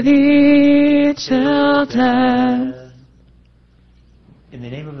to thee till death. In the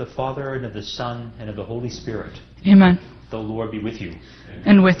name of the Father, and of the Son, and of the Holy Spirit. Amen. The Lord be with you.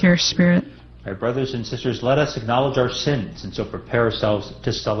 And with your spirit. My brothers and sisters, let us acknowledge our sins and so prepare ourselves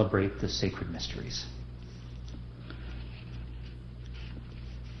to celebrate the sacred mysteries.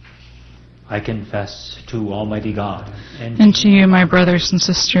 I confess to Almighty God and to you, my brothers and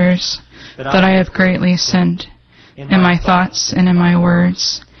sisters, that I have greatly sinned in my thoughts and in my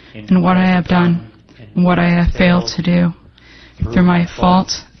words, in what I have done and what I have failed to do, through my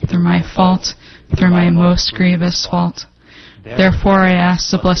fault, through my most grievous fault. Therefore I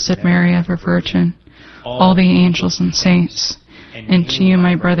ask the Blessed Mary, ever Virgin, all the angels and saints, and to you,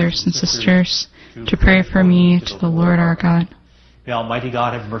 my brothers and sisters, to pray for me to the Lord our God. May Almighty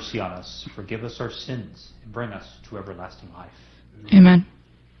God have mercy on us, forgive us our sins, and bring us to everlasting life. Amen.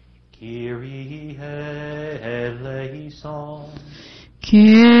 Kyrie eleison.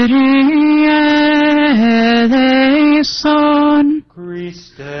 Kyrie eleison.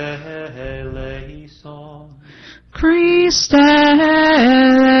 Christe eleison. Christe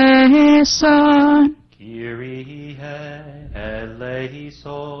eleison. Kyrie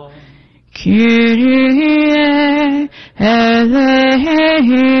eleison. Kyrie eleison.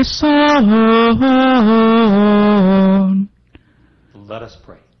 Let us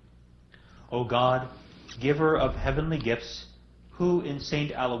pray. O God, giver of heavenly gifts, who in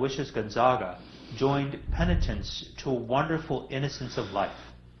St. Aloysius Gonzaga joined penitence to a wonderful innocence of life,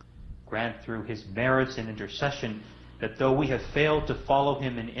 grant through his merits and intercession that though we have failed to follow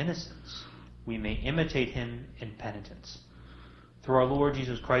him in innocence, we may imitate him in penitence. Through our Lord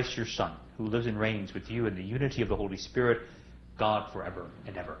Jesus Christ, your Son, who lives and reigns with you in the unity of the Holy Spirit, God forever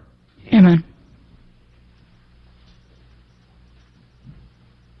and ever. Amen.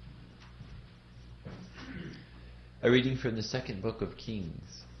 A reading from the second book of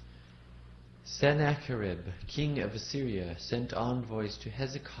Kings. Sennacherib, king of Assyria, sent envoys to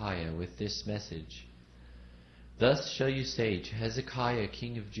Hezekiah with this message. Thus shall you say to Hezekiah,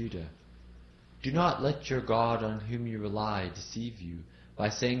 king of Judah, do not let your God on whom you rely deceive you by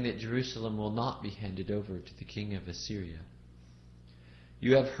saying that Jerusalem will not be handed over to the king of Assyria.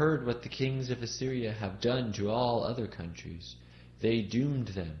 You have heard what the kings of Assyria have done to all other countries. They doomed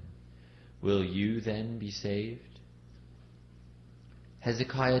them. Will you then be saved?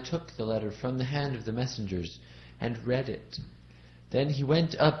 Hezekiah took the letter from the hand of the messengers and read it. Then he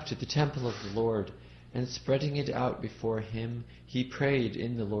went up to the temple of the Lord, and spreading it out before him, he prayed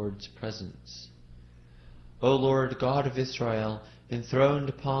in the Lord's presence. O Lord, God of Israel, enthroned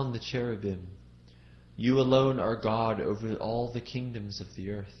upon the cherubim, you alone are God over all the kingdoms of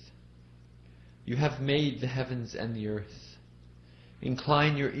the earth. You have made the heavens and the earth.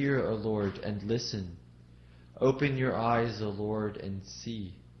 Incline your ear, O Lord, and listen. Open your eyes, O Lord, and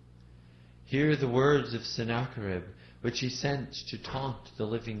see. Hear the words of Sennacherib, which he sent to taunt the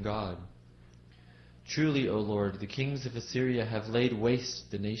living God. Truly, O Lord, the kings of Assyria have laid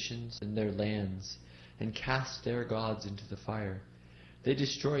waste the nations and their lands, and cast their gods into the fire. They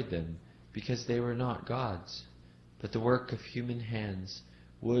destroyed them, because they were not gods, but the work of human hands,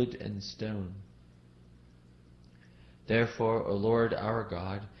 wood and stone. Therefore, O Lord our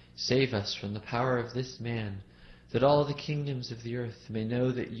God, save us from the power of this man, that all the kingdoms of the earth may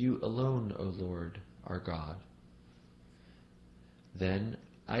know that you alone, O Lord, are God. Then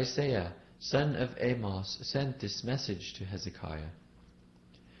Isaiah, son of Amos, sent this message to Hezekiah.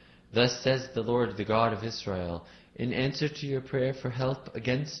 Thus says the Lord, the God of Israel, in answer to your prayer for help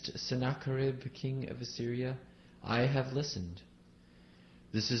against Sennacherib, king of Assyria, I have listened.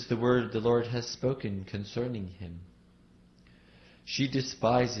 This is the word the Lord has spoken concerning him. She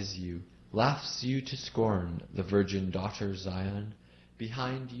despises you, laughs you to scorn, the virgin daughter Zion.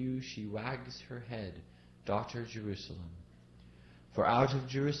 Behind you she wags her head, daughter Jerusalem. For out of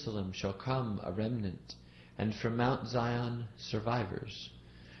Jerusalem shall come a remnant, and from Mount Zion survivors.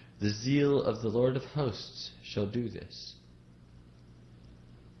 The zeal of the Lord of hosts shall do this.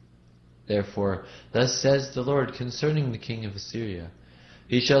 Therefore, thus says the Lord concerning the king of Assyria,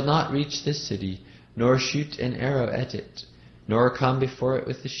 he shall not reach this city, nor shoot an arrow at it, nor come before it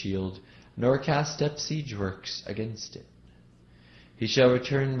with the shield, nor cast up siege works against it. He shall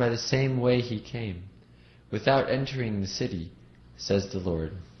return by the same way he came, without entering the city, says the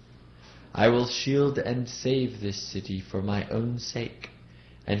Lord. I will shield and save this city for my own sake,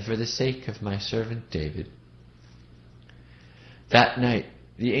 and for the sake of my servant David. That night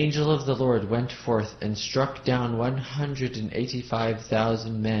the angel of the Lord went forth and struck down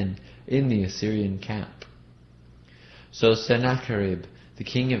 185,000 men in the Assyrian camp. So Sennacherib, the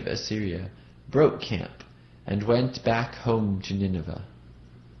king of Assyria, broke camp and went back home to Nineveh.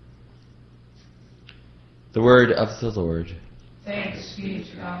 The word of the Lord. Thanks be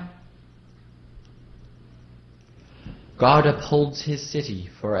to God. God upholds his city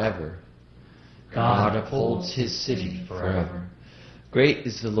forever. God upholds his city forever. Great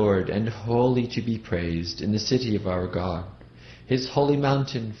is the Lord, and wholly to be praised in the city of our God. His holy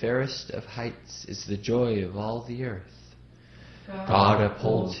mountain, fairest of heights, is the joy of all the earth. God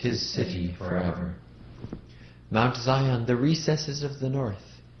upholds his city forever. Mount Zion, the recesses of the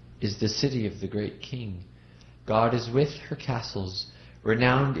north, is the city of the great King. God is with her castles,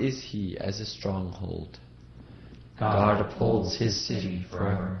 renowned is he as a stronghold. God upholds his city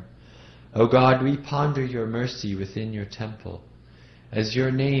forever. O God, we ponder your mercy within your temple. As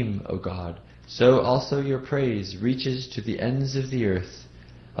your name, O God, so also your praise reaches to the ends of the earth.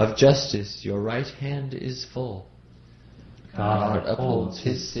 Of justice your right hand is full. God upholds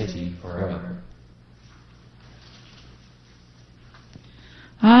his city forever.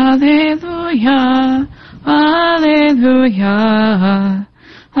 Alleluia, alleluia,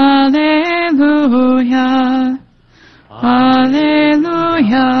 alleluia,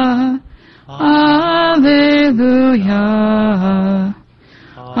 alleluia, alleluia, alleluia.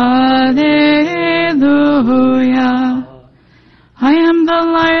 I am the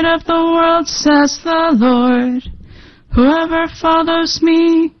light of the world, says the Lord. Whoever follows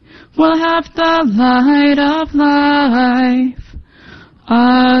me will have the light of life.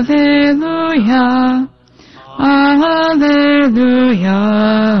 Alleluia, alleluia,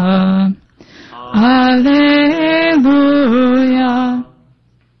 alleluia.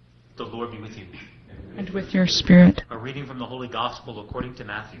 The Lord be with you. And with your spirit. A reading from the Holy Gospel according to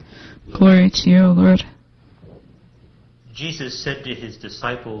Matthew. Glory to you, O Lord. Jesus said to his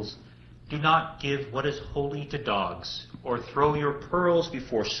disciples, do not give what is holy to dogs, or throw your pearls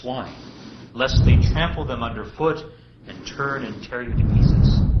before swine, lest they trample them underfoot and turn and tear you to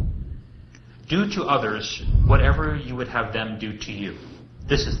pieces. Do to others whatever you would have them do to you.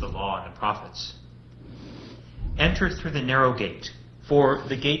 This is the law and the prophets. Enter through the narrow gate, for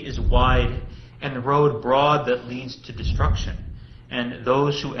the gate is wide and the road broad that leads to destruction, and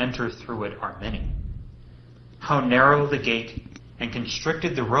those who enter through it are many. How narrow the gate and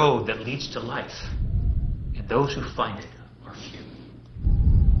constricted the road that leads to life, and those who find it are few.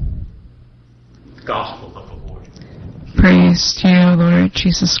 Gospel of the Lord. Praise to you, Lord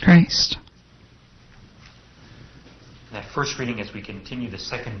Jesus Christ. In that first reading, as we continue the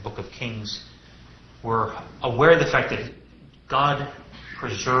second book of Kings, we're aware of the fact that God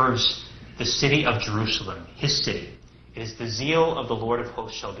preserves the city of Jerusalem, his city. It is the zeal of the Lord of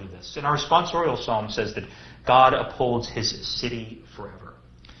hosts shall do this. And our responsorial psalm says that God upholds his city forever.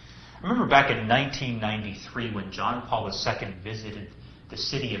 I remember back in 1993 when John Paul II visited the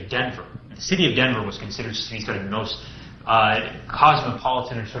city of Denver. The city of Denver was considered to be sort of the most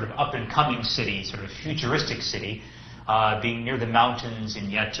cosmopolitan and sort of up-and-coming city, sort of futuristic city, being near the mountains,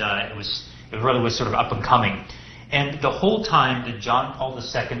 and yet it really was sort of up-and-coming. And the whole time that John Paul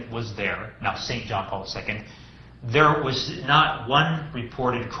II was there, now St. John Paul II, there was not one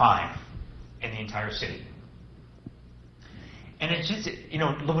reported crime in the entire city. And it's just,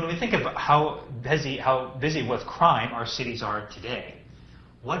 when we think of how busy with crime our cities are today,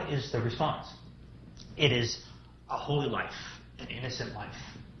 what is the response? It is a holy life, an innocent life.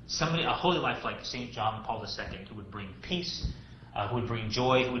 A holy life like St. John Paul II, who would bring peace, who would bring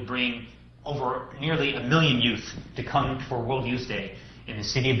joy, who would bring over nearly 1 million youth to come for World Youth Day in the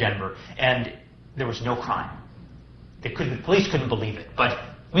city of Denver, and there was no crime. The police couldn't believe it. But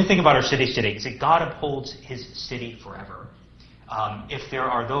when we think about our cities today, it's that God upholds His city forever. If there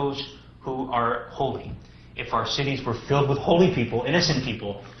are those who are holy, if our cities were filled with holy people, innocent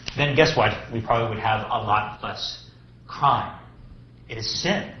people, then guess what? We probably would have a lot less crime. It is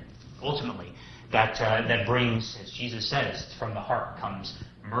sin, ultimately, that brings, as Jesus says, from the heart comes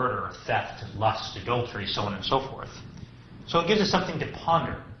murder, theft, lust, adultery, so on and so forth. So it gives us something to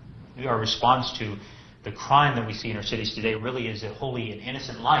ponder. Our response to the crime that we see in our cities today really is a holy and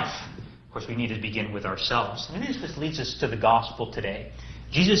innocent life. Of course, we need to begin with ourselves. And this leads us to the gospel today.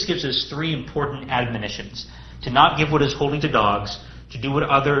 Jesus gives us 3 important admonitions: to not give what is holy to dogs, to do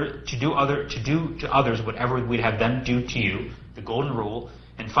to others whatever we'd have them do to you, the golden rule,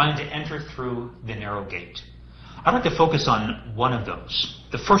 and finally to enter through the narrow gate. I'd like to focus on one of those.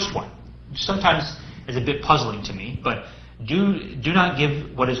 The first one, which sometimes is a bit puzzling to me, but do not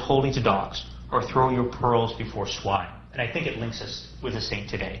give what is holy to dogs, or throw your pearls before swine. And I think it links us with the saint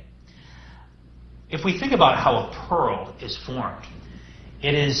today. If we think about how a pearl is formed,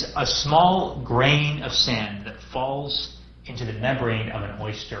 it is a small grain of sand that falls into the membrane of an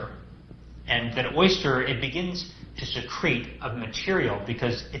oyster. And that oyster, it begins to secrete a material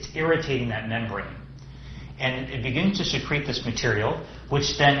because it's irritating that membrane. And it begins to secrete this material,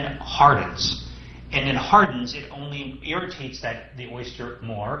 which then hardens. And it hardens, it only irritates the oyster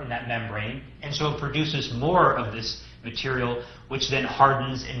more in that membrane, and so it produces more of this material, which then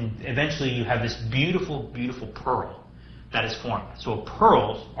hardens, and eventually you have this beautiful, beautiful pearl that is formed. So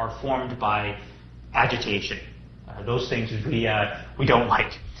pearls are formed by agitation. Those things we don't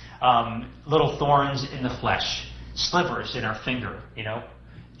like. Little thorns in the flesh, slivers in our finger.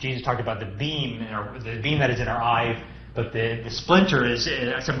 Jesus talked about the beam that is in our eye, but the splinter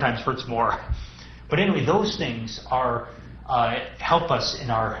sometimes hurts more. But anyway, those things help us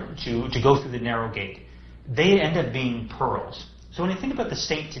to go through the narrow gate. They end up being pearls. So when you think about the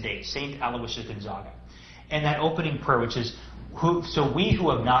saint today, Saint Aloysius Gonzaga, and that opening prayer, which is, so we who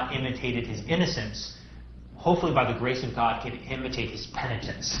have not imitated his innocence, hopefully by the grace of God can imitate his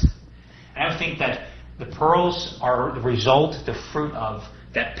penitence. And I think that the pearls are the result, the fruit of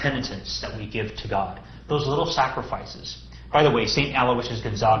that penitence that we give to God. Those little sacrifices. By the way, St. Aloysius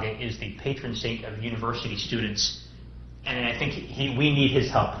Gonzaga is the patron saint of university students, and I think we need his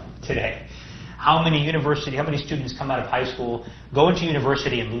help today. How many students come out of high school, go into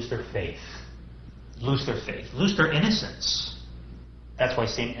university, and lose their faith? Lose their innocence. That's why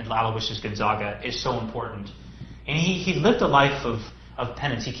St. Aloysius Gonzaga is so important. And he lived a life of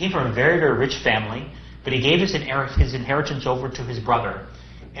penance. He came from a very, very rich family, but he gave his inheritance over to his brother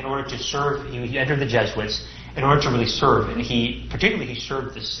in order to serve. He entered the Jesuits in order to really serve, and he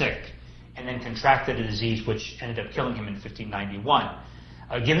served the sick, and then contracted a disease which ended up killing him in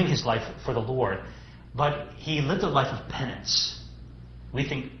 1591, giving his life for the Lord. But he lived a life of penance. We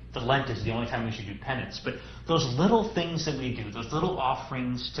think the Lent is the only time we should do penance, but those little things that we do, those little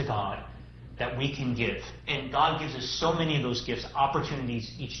offerings to God that we can give, and God gives us so many of those gifts,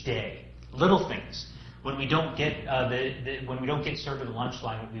 opportunities each day, little things. When we don't get when we don't get served at the lunch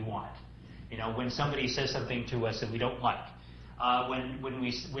line what we want. When somebody says something to us that we don't like, when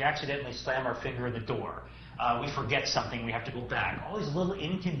we accidentally slam our finger in the door, we forget something, we have to go back. All these little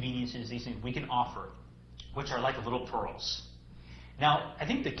inconveniences, these things we can offer, which are like little pearls. Now, I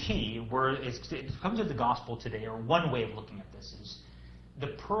think the key it comes to the gospel today, or one way of looking at this is the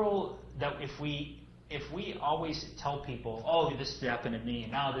pearl that if we always tell people, oh, this happened to me,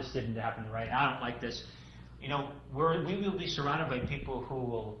 and now this didn't happen right, I don't like this, we will be surrounded by people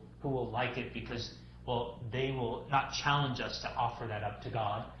who will like it because, they will not challenge us to offer that up to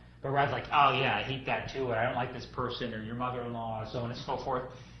God, but rather like, oh yeah, I hate that too, or I don't like this person, or your mother-in-law, or so on and so forth.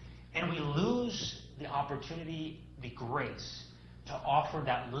 And we lose the opportunity, the grace, to offer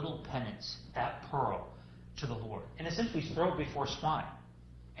that little penance, that pearl, to the Lord. In a sense, we throw it before swine,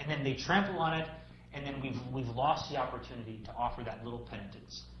 and then they trample on it, and then we've lost the opportunity to offer that little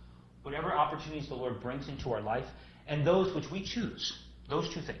penitence. Whatever opportunities the Lord brings into our life, and those which we choose,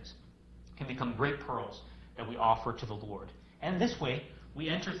 those two things, can become great pearls that we offer to the Lord. And this way, we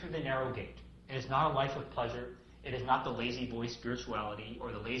enter through the narrow gate. It is not a life of pleasure. It is not the lazy boy spirituality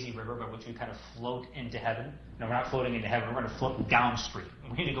or the lazy river by which we kind of float into heaven. No, we're not floating into heaven. We're going to float downstream.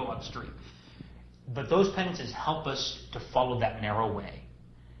 We need to go upstream. But those penances help us to follow that narrow way.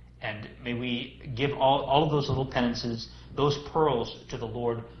 And may we give all of those little penances, those pearls to the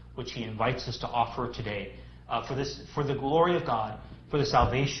Lord, which He invites us to offer today, for the glory of God, for the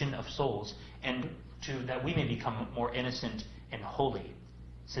salvation of souls, and that we may become more innocent and holy.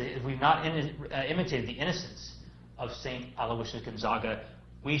 So if we've not imitated the innocence of St. Aloysius Gonzaga,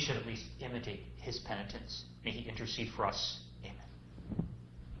 we should at least imitate his penitence. May he intercede for us. Amen.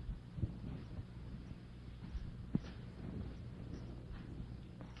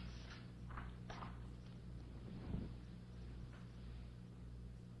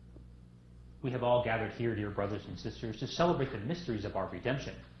 We have all gathered here, dear brothers and sisters, to celebrate the mysteries of our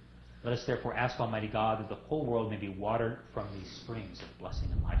redemption. Let us therefore ask Almighty God that the whole world may be watered from these springs of blessing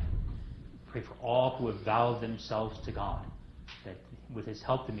and life. Pray for all who have vowed themselves to God, that with His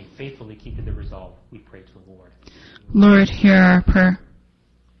help they may faithfully keep to their resolve. We pray to the Lord. Lord, hear our prayer.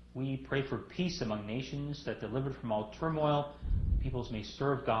 We pray for peace among nations, that delivered from all turmoil, peoples may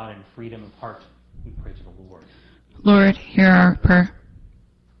serve God in freedom of heart. We pray to the Lord. Lord, hear our prayer.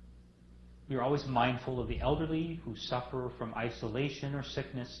 We are always mindful of the elderly who suffer from isolation or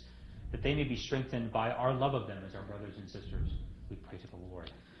sickness, that they may be strengthened by our love of them as our brothers and sisters. We pray to the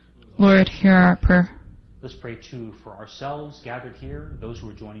Lord. Lord, hear our prayer. Let's pray, too, for ourselves gathered here, those who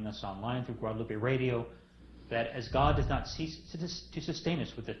are joining us online through Guadalupe Radio, that as God does not cease to sustain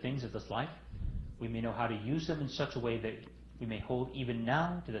us with the things of this life, we may know how to use them in such a way that we may hold even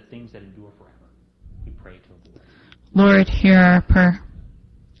now to the things that endure forever. We pray to the Lord. Lord, hear our prayer.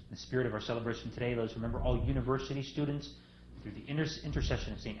 In the spirit of our celebration today, let us remember all university students. Through the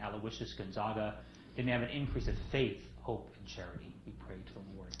intercession of St. Aloysius Gonzaga, they may have an increase of faith, hope, and charity. We pray to the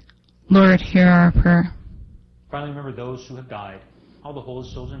Lord. Lord, hear our prayer. Finally, remember those who have died, all the holy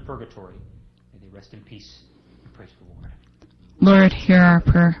souls in purgatory. May they rest in peace. We pray to the Lord. Lord, hear our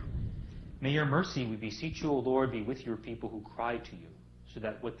prayer. May your mercy, we beseech you, O Lord, be with your people who cry to you, so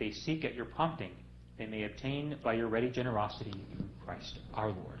that what they seek at your prompting, they may obtain by your ready generosity through Christ our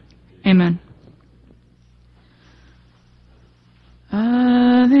Lord. Amen.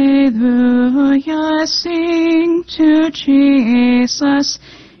 Alleluia, sing to Jesus.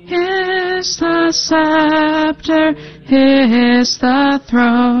 His the scepter, His the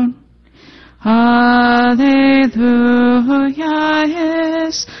throne. Alleluia,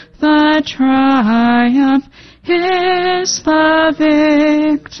 His the triumph, His the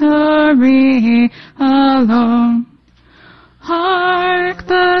victory alone. Hark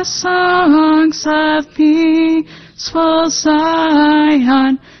the songs of peaceful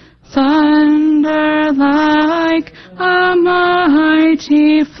Zion, thunder like a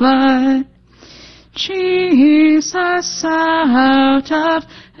mighty flood. Jesus out of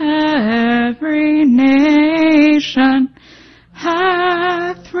every nation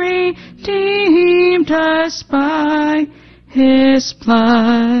hath redeemed us by His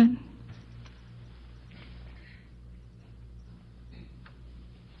blood.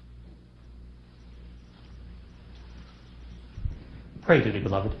 Pray to the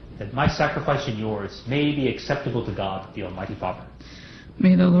beloved, that my sacrifice and yours may be acceptable to God, the Almighty Father.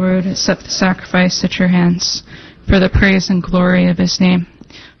 May the Lord accept the sacrifice at your hands, for the praise and glory of His name,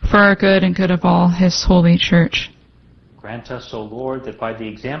 for our good and good of all His holy church. Grant us, O Lord, that by the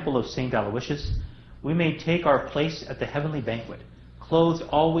example of St. Aloysius, we may take our place at the heavenly banquet, clothed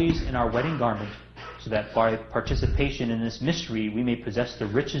always in our wedding garment, so that by participation in this mystery we may possess the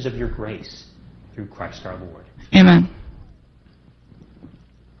riches of your grace, through Christ our Lord. Amen.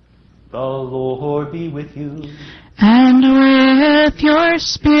 The Lord be with you. And with your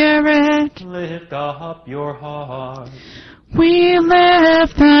spirit. Lift up your heart. We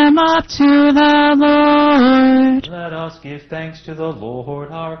lift them up to the Lord. Let us give thanks to the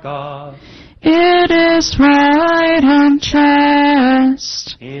Lord our God. It is right and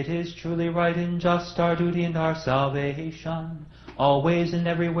just. It is truly right and just, our duty and our salvation, always and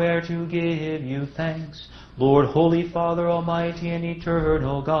everywhere to give you thanks, Lord, Holy Father, Almighty and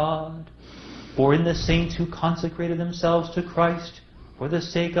Eternal God. For in the saints who consecrated themselves to Christ for the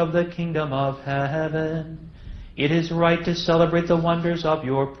sake of the kingdom of heaven, it is right to celebrate the wonders of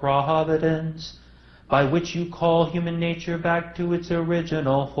your providence, by which you call human nature back to its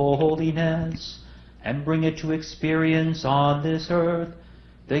original holiness, and bring it to experience on this earth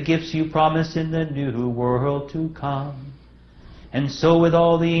the gifts you promised in the new world to come. And so with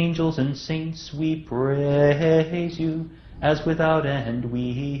all the angels and saints we praise you, as without end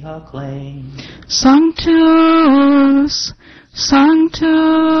we acclaim. Sanctum, Sanctus,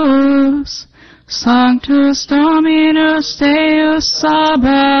 Sanctus, Sanctus Dominus Deus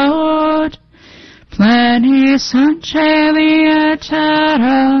Sabaoth, Plenis Angelia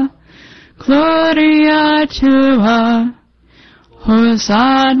Terra, Gloria Tua,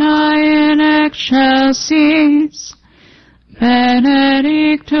 Hosanna in excelsis,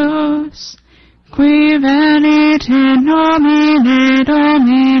 Benedictus, qui venit in nomine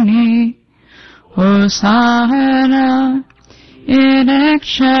Domini, Hosanna in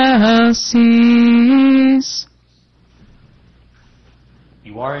excelsis.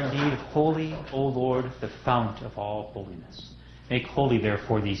 You are indeed holy, O Lord, the fount of all holiness. Make holy,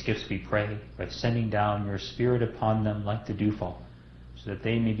 therefore, these gifts, we pray, by sending down your Spirit upon them like the dewfall, so that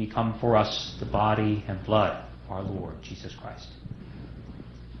they may become for us the body and blood of our Lord Jesus Christ.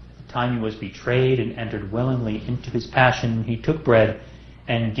 At the time he was betrayed and entered willingly into his passion, he took bread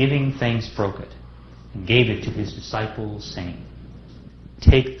and, giving thanks, broke it and gave it to his disciples, saying,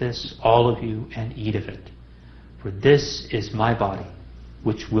 Take this, all of you, and eat of it, for this is my body,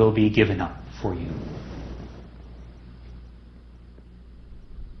 which will be given up for you.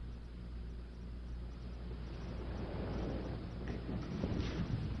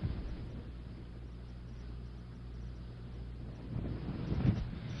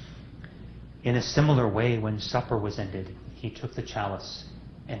 In a similar way, when supper was ended, he took the chalice,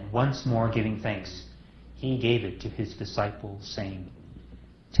 and once more giving thanks, he gave it to his disciples, saying,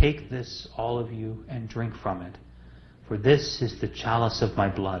 Take this, all of you, and drink from it, for this is the chalice of my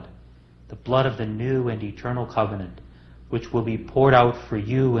blood, the blood of the new and eternal covenant, which will be poured out for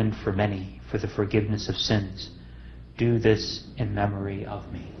you and for many for the forgiveness of sins. Do this in memory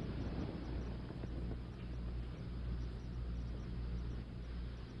of me.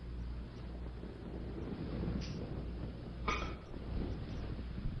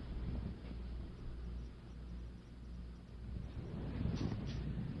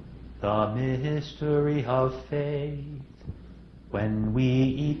 The mystery of faith. When we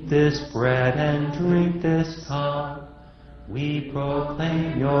eat this bread and drink this cup, we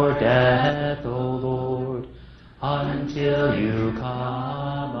proclaim your death, O Lord, until you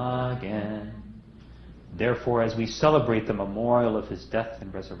come again. Therefore, as we celebrate the memorial of his death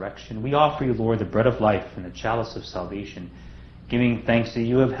and resurrection, we offer you, Lord, the bread of life and the chalice of salvation, giving thanks that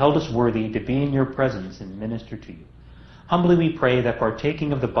you have held us worthy to be in your presence and minister to you. Humbly we pray that,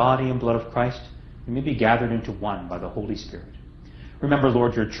 partaking of the body and blood of Christ, we may be gathered into one by the Holy Spirit. Remember,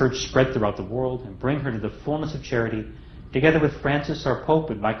 Lord, your church spread throughout the world, and bring her to the fullness of charity, together with Francis, our Pope,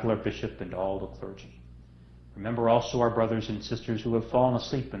 and Michael, our Bishop, and all the clergy. Remember also our brothers and sisters who have fallen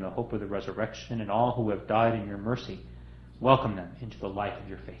asleep in the hope of the resurrection, and all who have died in your mercy. Welcome them into the light of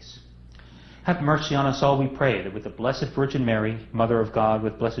your face. Have mercy on us all, we pray, that with the Blessed Virgin Mary, Mother of God,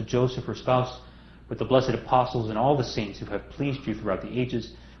 with Blessed Joseph, her spouse, with the blessed apostles and all the saints who have pleased you throughout the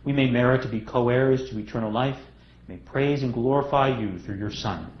ages, we may merit to be co-heirs to eternal life, may praise and glorify you through your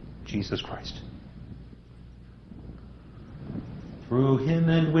Son, Jesus Christ. Through him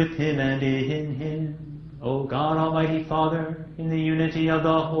and with him and in him, O God, Almighty Father, in the unity of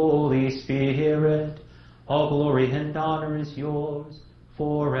the Holy Spirit, all glory and honor is yours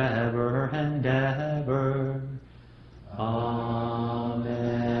forever and ever.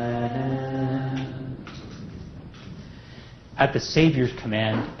 Amen. At the Savior's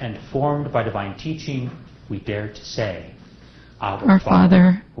command and formed by divine teaching, we dare to say, Our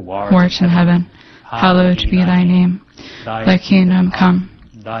Father, who art in heaven, hallowed be thy name. Thy kingdom come,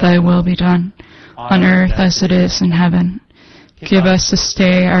 thy will be done, on earth as it is in heaven. Give us this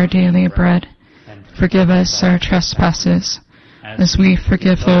day our daily bread. Forgive us our trespasses, as we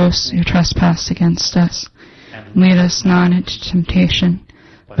forgive those who trespass against us. Lead us not into temptation,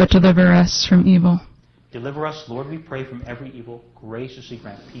 but deliver us from evil. Deliver us, Lord, we pray, from every evil. Graciously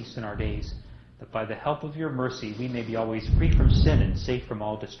grant peace in our days, that by the help of your mercy we may be always free from sin and safe from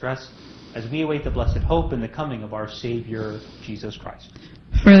all distress, as we await the blessed hope and the coming of our Savior, Jesus Christ.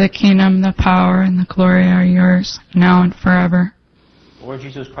 For the kingdom, the power, and the glory are yours, now and forever. Lord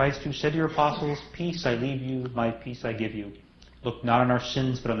Jesus Christ, who said to your apostles, Peace I leave you, my peace I give you, look not on our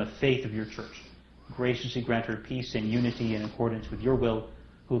sins, but on the faith of your church. Graciously grant her peace and unity in accordance with your will,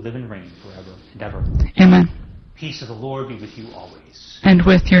 who live and reign forever and ever. Amen. Peace of the Lord be with you always. And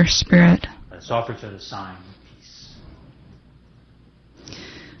with your spirit. Let us offer to the sign of peace.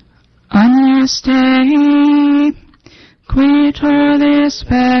 Agnus Dei, qui tollis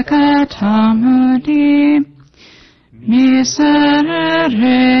peccata mundi,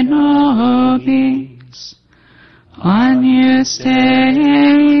 miserere nobis. Agnus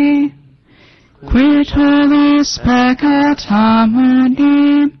Dei, qui tollis peccata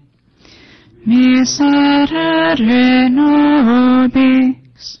mundi, miserere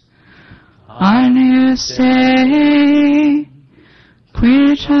nobis, agnus Dei,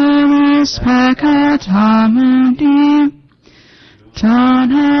 qui tollis peccata mundi,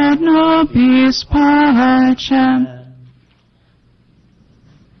 dona nobis pacem.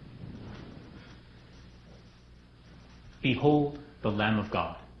 Behold the Lamb of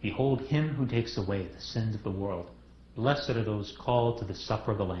God. Behold him who takes away the sins of the world. Blessed are those called to the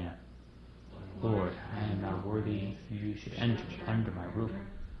supper of the Lamb. Lord, I am not worthy you should enter under my roof.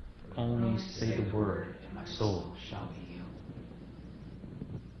 Only say the word, and my soul shall be healed.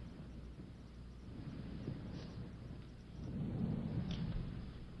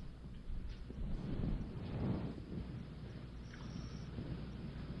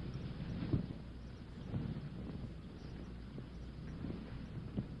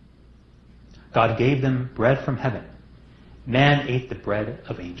 God gave them bread from heaven. Man ate the bread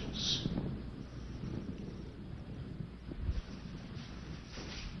of angels.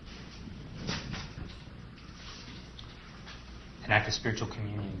 An act of spiritual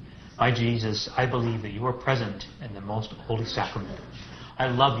communion. My Jesus, I believe that you are present in the most holy sacrament. I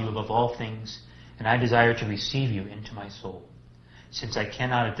love you above all things, and I desire to receive you into my soul. Since I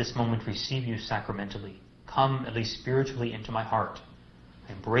cannot at this moment receive you sacramentally, come at least spiritually into my heart.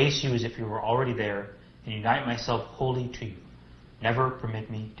 I embrace you as if you were already there, and unite myself wholly to you. Never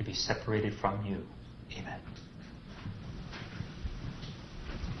permit me to be separated from you. Amen.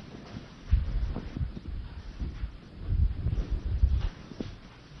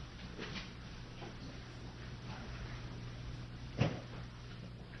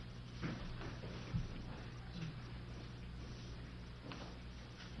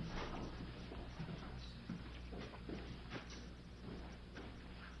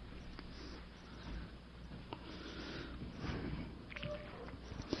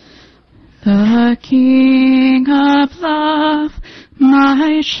 The King of love,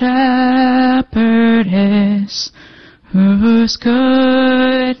 my shepherd is, whose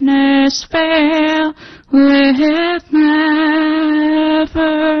goodness faileth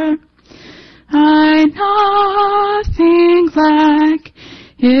never. I nothing lack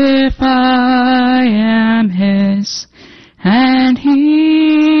if I am his, and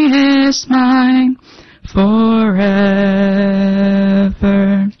he is mine forever.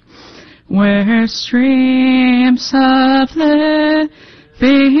 Where streams of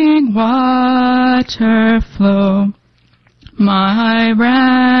living water flow, my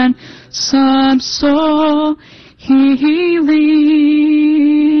ransom soul he leadeth,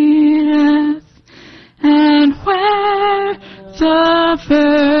 and where the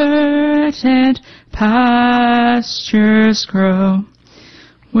verdant pastures grow,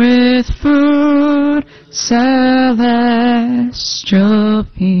 with food celestial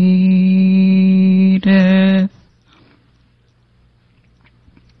feedeth.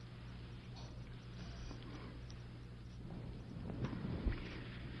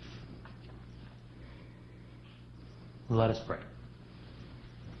 Let us pray.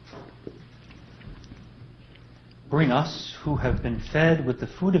 Bring us, who have been fed with the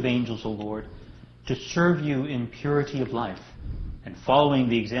food of angels, O Lord, to serve you in purity of life, and following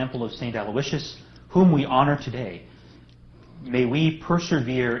the example of St. Aloysius, whom we honor today, may we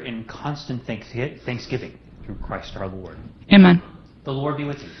persevere in constant thanksgiving through Christ our Lord. Amen. The Lord be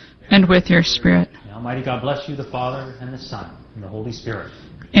with you. And with your spirit. May Almighty God bless you, the Father, and the Son, and the Holy Spirit.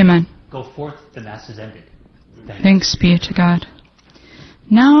 Amen. Go forth, the Mass is ended. Thanks be to God.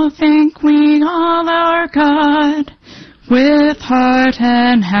 Now thank we all our God, with heart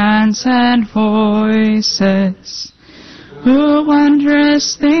and hands and voices, who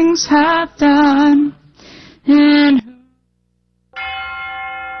wondrous things have done, in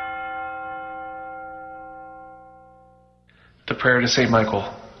The prayer to St.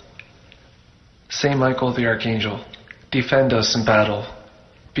 Michael. St. Michael the Archangel, defend us in battle.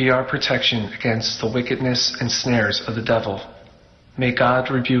 Be our protection against the wickedness and snares of the devil. May God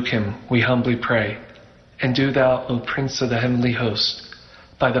rebuke him, we humbly pray. And do thou, O Prince of the heavenly host,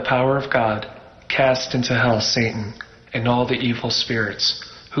 by the power of God, cast into hell Satan and all the evil spirits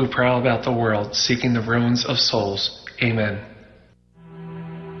who prowl about the world seeking the ruins of souls. Amen.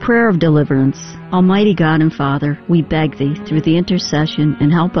 Prayer of Deliverance. Almighty God and Father, we beg Thee, through the intercession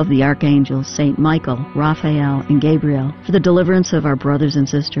and help of the archangels, Saint Michael, Raphael, and Gabriel, for the deliverance of our brothers and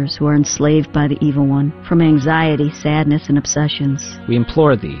sisters who are enslaved by the evil one, from anxiety, sadness, and obsessions. We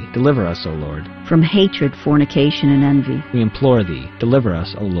implore Thee, deliver us, O Lord. From hatred, fornication, and envy. We implore Thee, deliver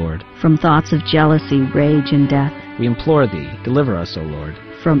us, O Lord. From thoughts of jealousy, rage, and death. We implore Thee, deliver us, O Lord.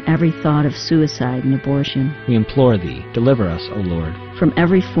 From every thought of suicide and abortion. We implore Thee, deliver us, O Lord. From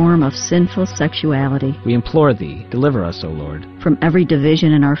every form of sinful sexuality. We implore Thee, deliver us, O Lord. From every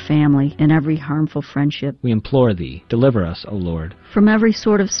division in our family and every harmful friendship. We implore Thee, deliver us, O Lord. From every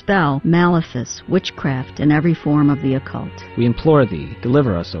sort of spell, malefice, witchcraft, and every form of the occult. We implore Thee,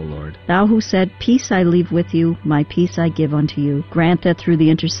 deliver us, O Lord. Thou who said, Peace I leave with you, my peace I give unto you, grant that through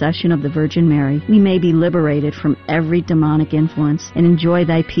the intercession of the Virgin Mary, we may be liberated from every demonic influence and enjoy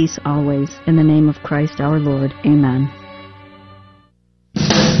Thy peace always. In the name of Christ our Lord. Amen.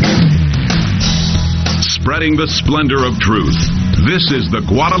 Spreading the splendor of truth. This is the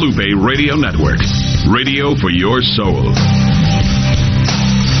Guadalupe Radio Network. Radio for your soul.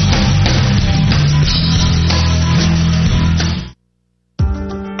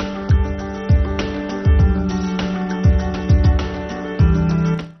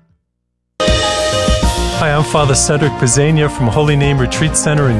 Hi, I'm Father Cedric Bazania from Holy Name Retreat Center in